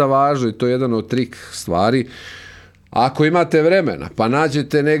je dosta važno i to je jedan od trik stvari, ako imate vremena pa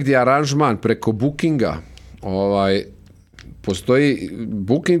nađete negdje aranžman preko Bookinga, postoji,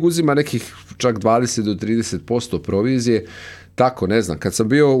 Booking uzima nekih čak 20 do 30% provizije. Tako, ne znam, kad sam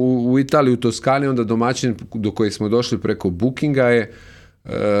bio u Italiji, u Toskani, onda domaćin do kojeg smo došli preko Bookinga je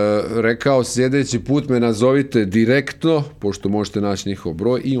rekao sljedeći put me nazovite direktno, pošto možete naći njihov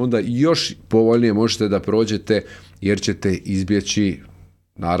broj i onda još povoljnije možete da prođete jer ćete izbjeći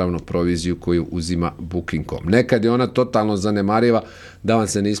naravno proviziju koju uzima Booking.com. Nekad je ona totalno zanemariva da vam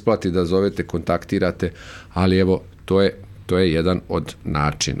se ne isplati da zovete, kontaktirate, ali evo to je jedan od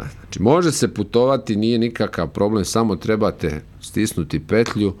načina. Znači, može se putovati, nije nikakav problem, samo trebate stisnuti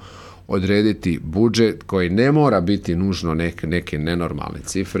petlju, odrediti budžet koji ne mora biti nužno neke nenormalne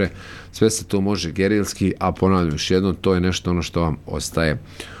cifre. Sve se to može gerilski, a ponavljam još jednom, to je nešto ono što vam ostaje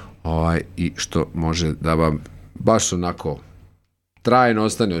i što može da vam baš onako trajno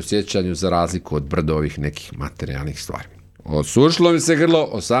ostane u sjećanju za razliku od brdovih nekih materijalnih stvari. Osušilo mi se grlo,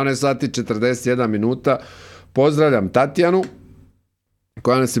 18 sati 41 minuta. Pozdravljam Tatjanu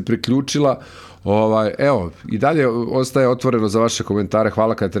koja nas se priključila. Evo, i dalje ostaje otvoreno za vaše komentare.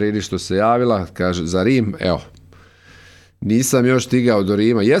 Hvala Katarini što se javila. Kaže, za Rim, evo, nisam još stigao do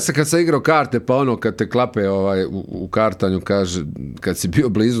Rima. Jesam kad sam igrao karte, pa ono kad te klape u kartanju, kaže, kad si bio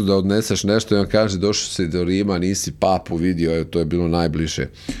blizu da odneseš nešto i on kaže, došao si do Rima, nisi papu vidio, evo, to je bilo najbliže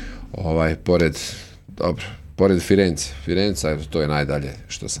pored Firenze. Firenza, to je najdalje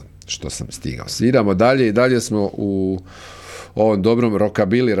što sam stigao. Sviramo dalje i dalje smo u ovom dobrom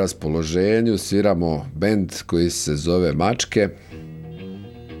rockabilly raspoloženju. Sviramo bend koji se zove Mačke.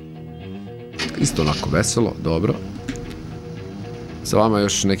 Isto onako veselo, dobro. Sa vama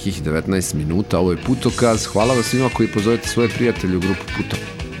još nekih 19 minuta. Ovo je Putokaz. Hvala vas svima koji pozovete svoje prijatelje u grupu Puto.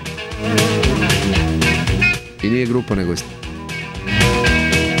 I nije grupa, nego je...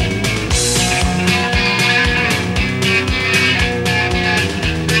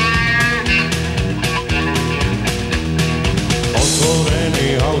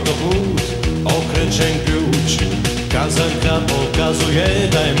 Autoput, okrećen ključ, kazaljka pokazuje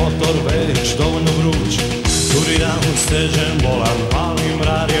da je motor već dovoljno vruć. Turiram stežem, volan, palim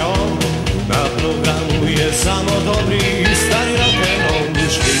radio, na programu je samo dobri stari rock'n'roll.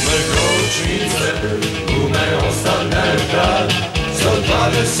 Škipe kočnice, gume ostavljaju trag,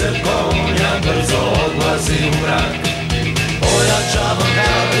 120 konja brzo odlazi u mrak. Pojačavam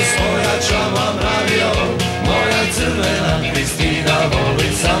gas, pojačavam radio, moja crvena Kristina voli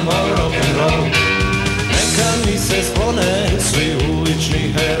samo rock'n'roll. Neka mi se sklone svi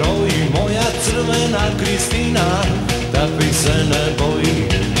ulični heroji, moja crvena Kristina takvih se ne boji.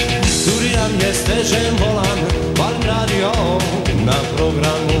 Turiram je stežem, volan, palim radio, na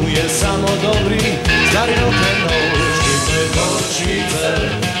programu je samo dobri stari rock'n'roll. Škipe kočnice,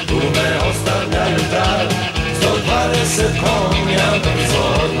 gume ostavljaju trag, 120 konja brzo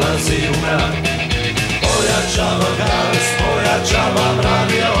odlazi u mrak. Pojačavam gas, pojačavam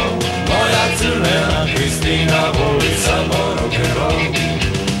radio, moja crvena Kristina voli samo rock'n'roll.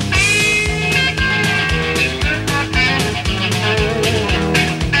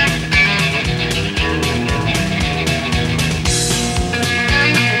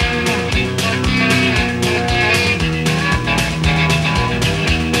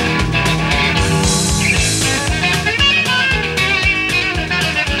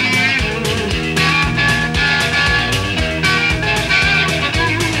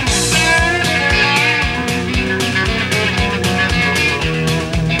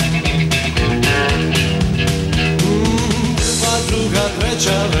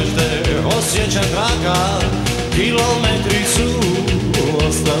 Osjećam traka, kilometri su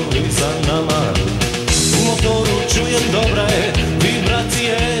ostali za nama. U motoru čujem dobre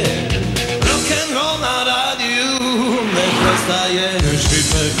vibracije, rock'n'roll na radiju ne prestaje.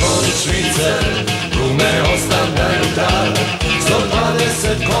 Škipe kočnice, gume ostavljaju trag,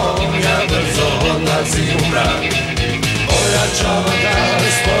 120 konja brzo odlazi u mrak. Pojačavam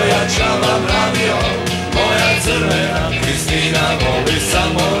gas, pojačavam radio, moja crvena Kristina voli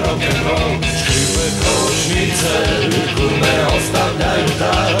samo rock'n'roll. Škipe kočnice, gume ostavljaju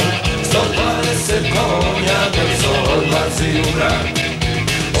trag, 120 konja brzo odlazi u mrak.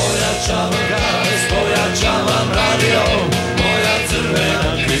 Pojačavam gas, pojačavam radio, moja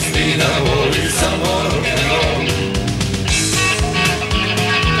crvena Kristina voli samo rock'n'roll.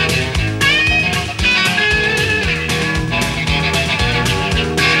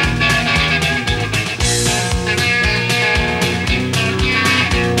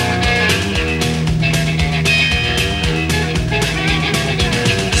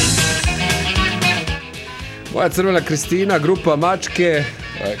 Moja crvena Kristina, grupa Mačke.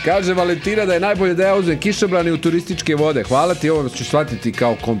 Kaže Valentina da je najbolje da ja uzmem kišobrani u turističke vode. Hvala ti, ovo ću shvatiti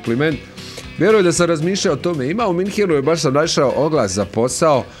kao kompliment. Vjerujem da sam razmišljao o tome. Ima u Minhenu i baš sam našao oglas za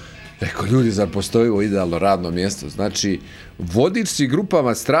posao. Rekao, ljudi, zar postoji ovo idealno radno mjesto? Znači, vodiš si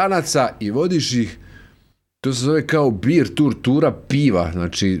grupama stranaca i vodiš ih To se zove kao beer tour, tura piva.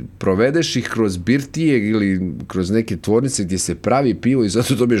 Znači, provedeš ih kroz birtije ili kroz neke tvornice gdje se pravi pivo i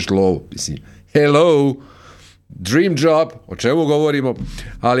zato dobiješ lovu. Mislim, hello, dream job, o čemu govorimo?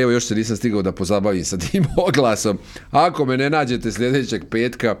 Ali evo, još se nisam stigao da pozabavim sa tim oglasom. Ako me ne nađete sljedećeg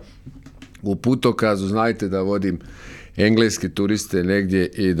petka u putokazu, znajte da vodim engleske turiste negdje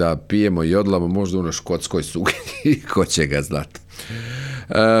i da pijemo i odlamo možda u škotskoj sugi. Ko će ga znati.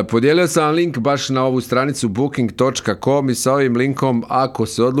 Podijelio sam vam link baš na ovu stranicu booking.com i sa ovim linkom ako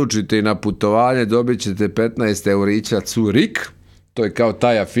se odlučite na putovanje dobit ćete 15 eurića Zurich. To je kao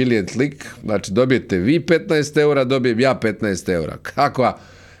taj affiliate link. Znači dobijete vi 15 eura, dobijem ja 15 eura.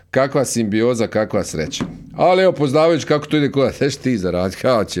 Kakva simbioza, kakva sreća. Ali evo, poznavajući kako to ide kod, ćeš ti zaradi,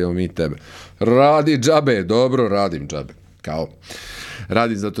 kao ćemo mi tebe. Radi džabe, dobro, radim džabe. Kao,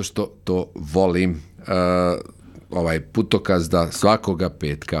 radim zato što to volim. Ovaj putokaz da svakoga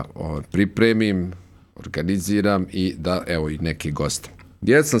petka pripremim, organiziram i da, evo, i neki goste.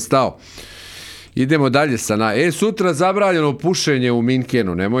 Gdje sam stao? Idemo dalje sa sutra zabranjeno pušenje u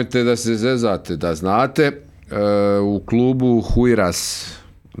Minhenu. Nemojte da se zezate, da znate. U klubu Huiras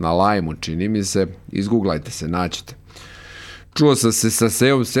na Lajmu, čini mi se, izguglajte se, naćete. Čuo sam se sa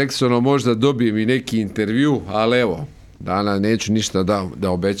Seom Seksonom, možda dobijem i neki intervju, ali evo, danas neću ništa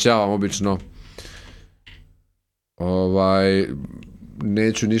da obećavam, obično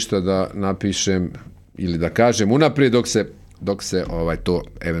neću ništa da napišem ili da kažem unaprijed dok se to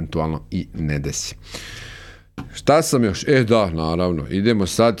eventualno i ne desi. Šta sam još? Da, naravno, idemo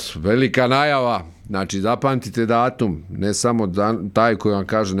sad, velika najava, znači zapamtite datum, ne samo taj koji vam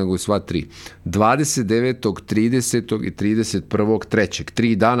kaže, nego i sva tri. 29. 30. i 31.3.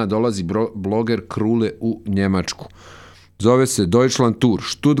 3 dana dolazi bloger Krule u Njemačku. Zove se Deutschland Tour,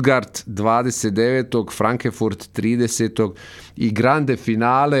 Stuttgart 29. Frankfurt 30. i grande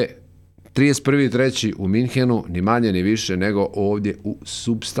finale 31.3. u Minhenu, ni manje ni više nego ovdje u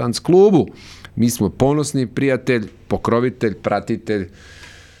Substance klubu. Mi smo ponosni prijatelj, pokrovitelj, pratitelj.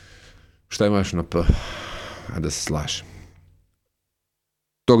 Šta imaš na P? A da se slažem.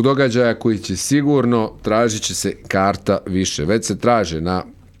 Tog događaja koji će sigurno, tražit će se karta više. Već se traže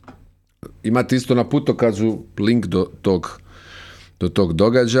imate isto na putokazu link do tog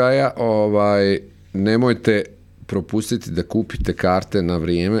događaja. Nemojte propustiti da kupite karte na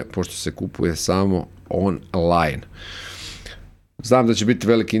vrijeme, pošto se kupuje samo online. Znam da će biti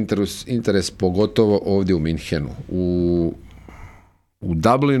veliki interes pogotovo ovdje u Minhenu. U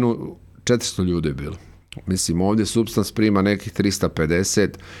Dublinu 400 ljudi je bilo. Mislim, ovdje Substance prima nekih 350.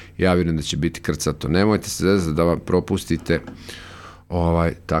 Ja vjerujem da će biti krcato. Nemojte se zezati da vam propustite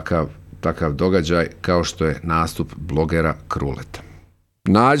takav događaj kao što je nastup blogera Kruleta.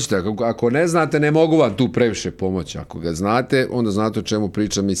 Nađite, ako ne znate, ne mogu vam tu previše pomoći. Ako ga znate, onda znate o čemu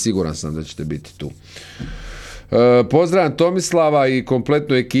pričam i siguran sam da ćete biti tu. Pozdravljam Tomislava i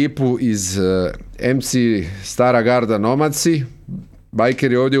kompletnu ekipu iz MC Stara Garda Nomaci,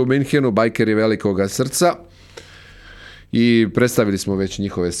 bajkeri ovdje u Minhenu, bajkeri velikoga srca, i predstavili smo već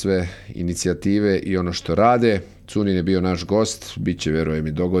njihove sve inicijative i ono što rade. Cunin je bio naš gost, bit će, vjerujem,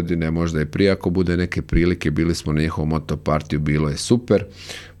 i dogodine, možda i prije ako bude neke prilike. Bili smo na njihovom motopartiju, bilo je super.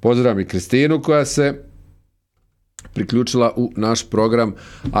 Pozdravljam i Kristinu koja se priključila u naš program,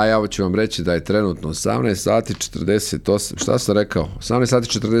 a ja ću vam reći da je trenutno 18 sati 48, šta sam rekao? 18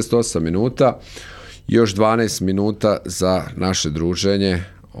 sati 48 minuta, još 12 minuta za naše druženje,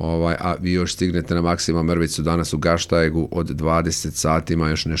 a vi još stignete na Maksima Mrvicu danas u Gaštajegu od 20 sati, ima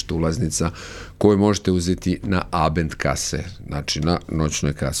još nešto ulaznica koje možete uzeti na Abend kase, znači na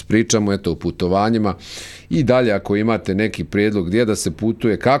noćnoj kasi. Pričamo o putovanjima i dalje, ako imate neki prijedlog gdje da se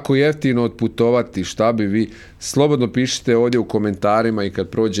putuje, kako jeftino otputovati, šta bi vi, slobodno pišite ovdje u komentarima i kad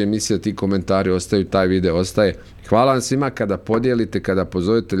prođe emisija ti komentari ostaju, taj video ostaje. Hvala vam svima kada podijelite, kada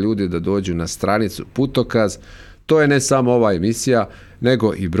pozovete ljudi da dođu na stranicu Putokaz. To je ne samo ova emisija,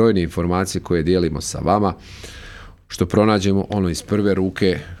 nego i brojne informacije koje dijelimo sa vama, što pronađemo iz prve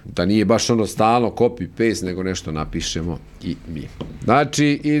ruke, da nije baš stalno copy-paste, nego nešto napišemo i mi.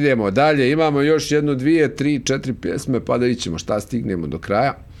 Znači, idemo dalje, imamo još 1, 2, 3, 4 pjesme, pa da vidimo šta stignemo do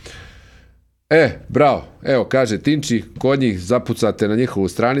kraja. Bravo, evo, kaže Tinči, kod njih zapucate na njihovu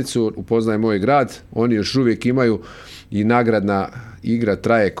stranicu, upoznaj moj grad, oni još uvijek imaju i nagradna igra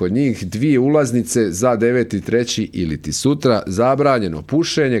traje kod njih, 2 ulaznice za 9.3. ili ti sutra, zabranjeno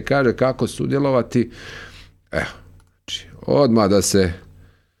pušenje, kaže kako sudjelovati. Odmah da se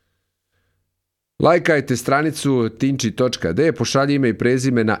lajkajte stranicu tinči.d, pošalji ime i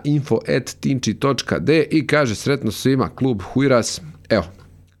prezime na info@tinči.d i kaže sretno svima, klub Huiras. Evo,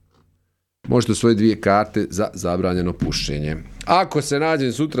 možete osvojiti 2 karte za zabranjeno pušenje. Ako se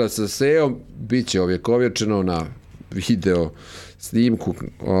nađem sutra sa Sejom, bit će ovjekovječeno na video snimku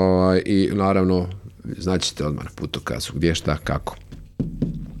i naravno znaćete odmah na putokazu gdje, šta, kako.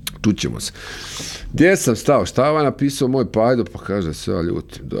 Čućemo se. Gdje sam stao? Šta je napisao moj pajdo? Pa kaže se, ja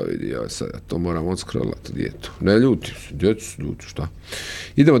ljutim. Da vidi, ja sad to moram odskrolati. Gdje je to? Ne ljutim se. Djecu se ljutim, šta?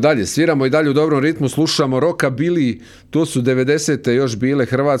 Idemo dalje. Sviramo i dalje u dobrom ritmu. Slušamo rockabilly. To su 90. još bile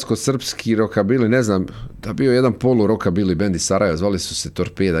hrvatsko-srpski rockabilly. Ne znam, da bio jedan polu rockabilly band iz Sarajeva. Zvali su se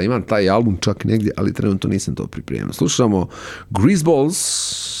Torpeda. Imam taj album čak negdje, ali trenutno nisam to pripremio. Slušamo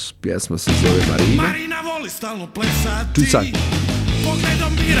Greaseballs. Pjesma se zove Marina. Marina voli stalno plesati. Čuj sad.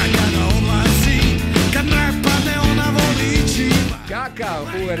 Pogledom bira kada odlazi, kad mrak padne ona voli ići. Kakav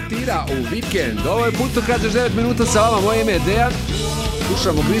uvertira u vikend. Ovo je Putokaz 9 minuta sa vama. Moje ime je Dejan.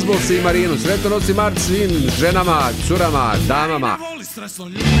 Slušamo Greaseballs i Marinu. Sretno noci Mart svim ženama, curama, damama. Marina voli stresno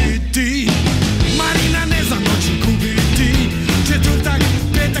ljubiti, Marina ne zna noći gubiti. Četvrtak,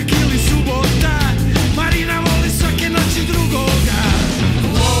 petak ili subota, Marina voli svake noći drugoga.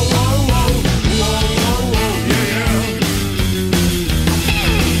 Wow, wow, wow, wow, wow, wow, yeah, yeah.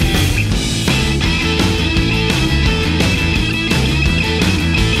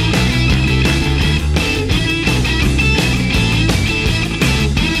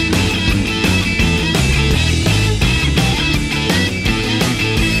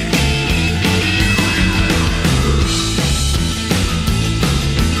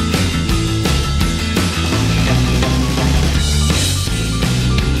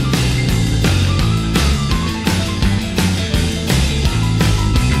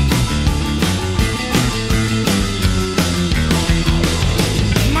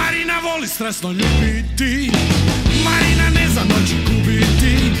 Stresno ljubiti, Marina ne zna noći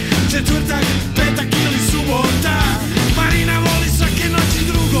gubiti. Četvrtak, petak ili subota, Marina voli svake noći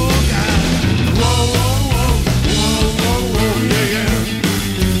drugoga. Wow, wow, wow, wow, wow, wow, yeah, yeah.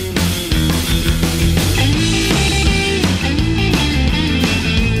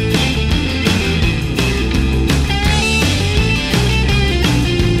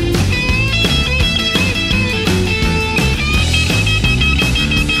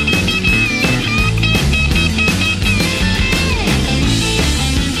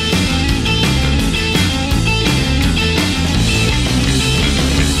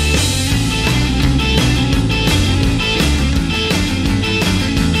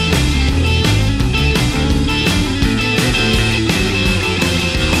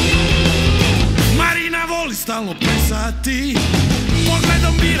 Stalno plesati,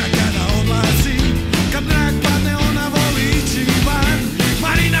 pogledom bira kada odlazi, kad mrak padne ona voli ići van.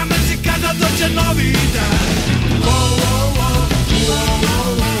 Marina mrzi kada dođe novi dan. Wow, wow, wow, wow, wow,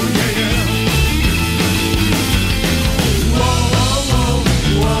 wow, yeah, yeah. Wow, wow, wow,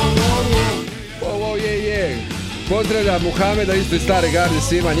 wow, wow, wow. Wow, wow, je. Pozdravljam Muhameda, isto i stare garde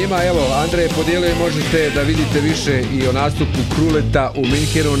svima njima. Evo, Andrej je podijelio, možete da vidite više i o nastupu Kruleta u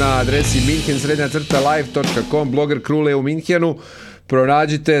Minhenu na adresi minhen_live.com, bloger Krule u Minhenu.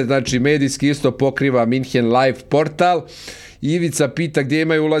 Pronađite, znači medijski isto pokriva Minhen Live portal. Ivica pita gdje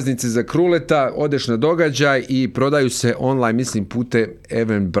imaju ulaznice za Kruleta, odeš na događaj i prodaju se online, mislim putem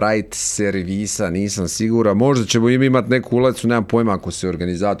Eventbrite servisa, nisam siguran, možda ćemo im imati neku ulaznicu, nemam pojma ako se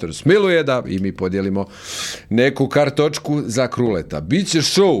organizator smiluje da i mi podijelimo neku kartočku za Kruleta. Biće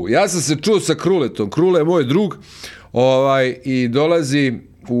show, ja sam se čuo sa Kruletom, Krule je moj drug i dolazi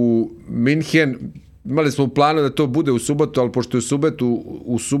u Minhen. Imali smo u planu da to bude u subotu, ali pošto je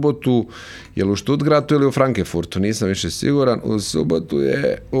u subotu je li u Stuttgartu ili u Frankfurtu, nisam više siguran. U subotu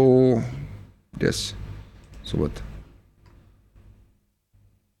je u... Gdje si?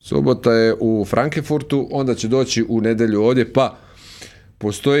 Subota je u Frankfurtu, onda će doći u nedjelju ovdje, pa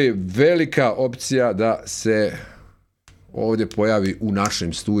postoji velika opcija da se ovdje pojavi u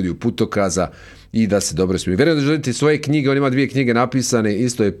našem studiju Putokaza i da se dobro smije. Vjerujem da želite svoje knjige, on ima 2 knjige napisane,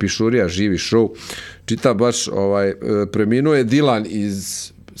 isto je Pišurija, živi show. Čita baš, preminuo je Dylan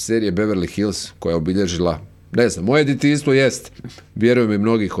iz serije Beverly Hills, koja je obilježila, ne znam, moje djetinjstvo jest, vjerujem i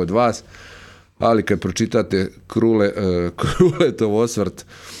mnogih od vas, ali kad pročitate Kruletov osvrt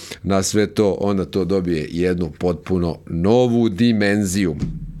na sve to, onda to dobije jednu potpuno novu dimenziju.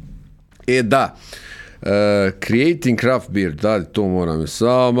 Da, Creating Craft Beer, da, to moram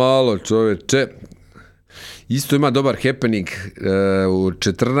samo malo, čoveče. Isto ima dobar happening u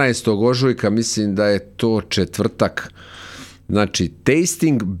 14. ožujka, mislim da je to četvrtak. Znači,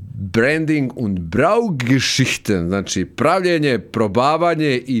 tasting, branding und Braugeschichten, znači pravljenje,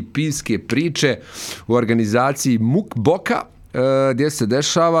 probavanje i pivske priče u organizaciji Muckboka gdje se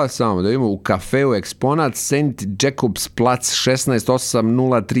dešava, samo da vidimo, u kafeu Eksponat, St. Jacobs Plac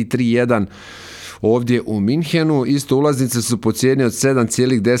 16-8-0-3-3-1 ovdje u Minhenu. Isto ulaznice su po cijeni od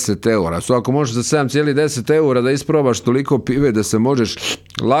 7,10 eura. So, ako možeš za 7,10 eura da isprobaš toliko pive da se možeš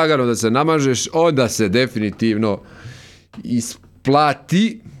lagano da se namažeš, onda se definitivno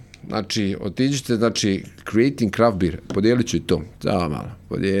isplati. Znači, otiđite, znači, Creating Craft Beer, podijelit ću i to, samo malo,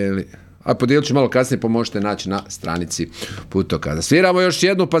 podijelit ću malo kasnije, pa možete naći na stranici Putokaza. Sviramo još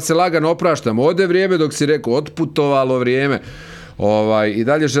jednu, pa se lagano opraštamo. Ode vrijeme dok si rekao, otputovalo vrijeme. I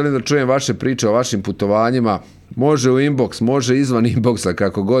dalje želim da čujem vaše priče o vašim putovanjima. Može u inbox, može izvan inboxa,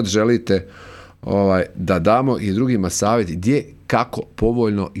 kako god želite, da damo i drugima savjet gdje, kako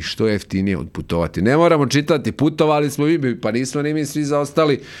povoljno i što jeftinije odputovati. Ne moramo čitati, putovali smo mi, pa nismo ni mi svi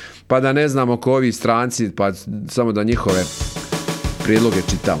zaostali, pa da ne znamo ko ovi stranci, pa samo da njihove prijedloge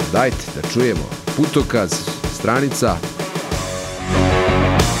čitamo. Dajte da čujemo. Putokaz, stranica.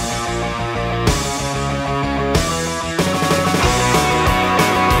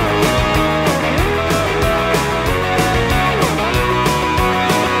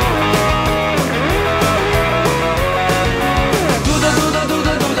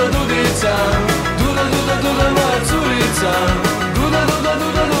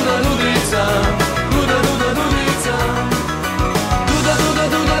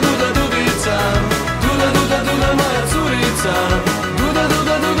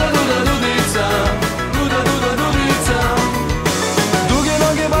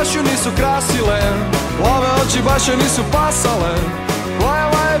 Baš joj nisu pasale,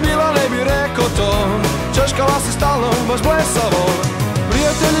 plava je bila, ne bi rekao to, češkala se stalno, baš blesavo.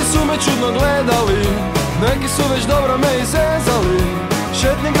 Prijatelji su me čudno gledali, neki su već dobro me izezali.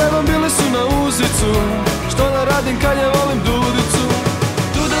 Šetnim gradom bili su na uzicu, što da radim kad je volim dudicu.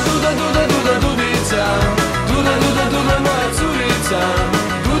 Duda, duda, duda, duda, dudica, duda, duda, duda, moja curica.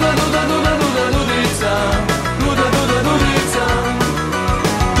 Duda, duda, duda, duda, dudica, duda, duda, dudica.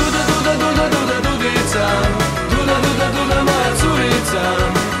 Duda, duda, duda, duda, dudica. Duda, duda, duda, moja curica.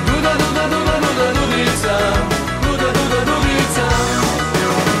 Duda, duda, duda, duda, dudica. Duda, duda, dudica.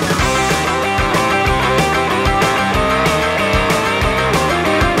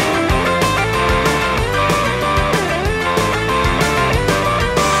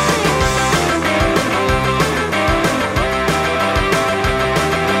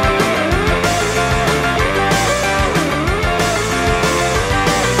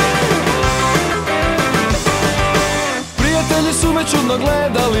 Čudno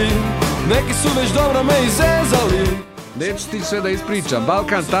gledali, neki su već dobro me izezali. Neću ti sve da ispričam.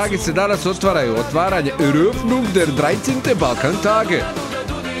 Balkan Tage se danas otvaraju. Otvaranje Eröffnung der 13. Balkan Tage.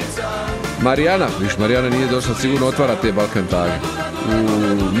 Marijana nije došla, sigurno otvara te Balkan Tage.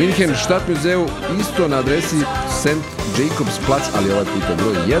 U Minhen Stadtmuseu isto na adresi St. Jacobs Plac, ali ovaj puta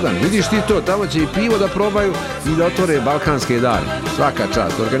broj 1. Vidiš ti to, tamo će i pivo da probaju i da otvore balkanske dane. Svaka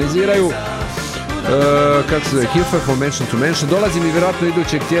čast. Organiziraju kako se zove, Hilfe from Menschen to Menschen. Dolazi mi vjerojatno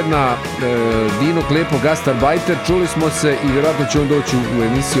idućeg tjedna Dino Klepo, Gastarbajter, čuli smo se i vjerojatno će on doći u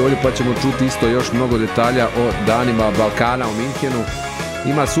emisiju ovdje pa ćemo čuti isto još mnogo detalja o danima Balkana u Minhenu.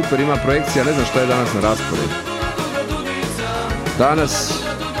 Ima projekcija, ne znam šta je danas na rasporedu. Danas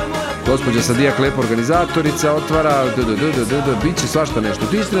gospođa Sadija Klepo, organizatorica, otvara, bit će svašta nešto.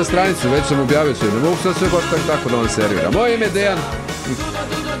 Tu isti na stranicu, već sam objavio sve, ne mogu sad sve baš tako da vam serviram. Moje ime je Dejan.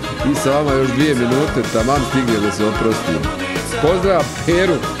 I sa vama još 2 minute, taman stigne da se oprostim. Pozdrav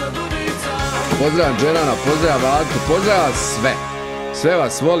Peru, pozdrav Dženana, pozdrav Valku, pozdrav sve. Sve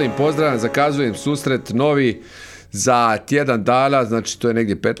vas volim, pozdravljam, zakazujem susret novi za tjedan dana, znači to je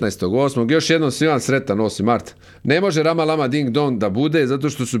negdje 15.8. Još jednom svima sretan 8. mart. Ne može Rama Lama Ding Dong da bude, zato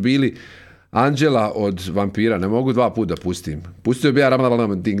što su bili Anđela od Vampira, ne mogu 2 puta da pustim. Pustio bi ja Rama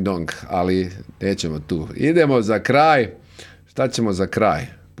Lama Ding Dong, ali nećemo tu. Idemo za kraj, šta ćemo za kraj?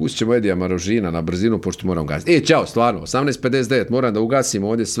 Pustit ćemo Edija Marožina na brzinu, pošto moram ugasiti. Ćao, stvarno, 18.59, moram da ugasim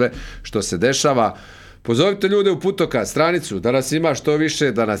ovdje sve što se dešava. Pozovite ljude u Putokaz, stranicu, da nas ima što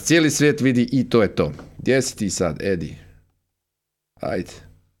više, da nas cijeli svijet vidi i to je to. Gdje si ti sad, Edi? Ajde.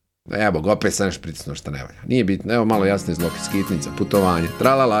 Evo, opet sam još pritisnuo šta ne valja. Nije bitno, evo malo jasne zloke, skitnica, putovanje.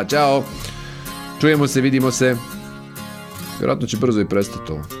 Tralala, čao. Čujemo se, vidimo se. Vjerojatno će brzo i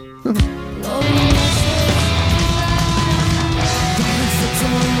prestati ovo.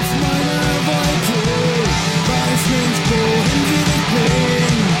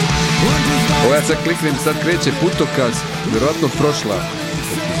 Ovo ja sad kliknem, sad kreće Putokaz, vjerojatno prošla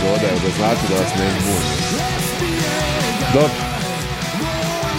epizoda, da znate da vas ne zbuni. Dobro.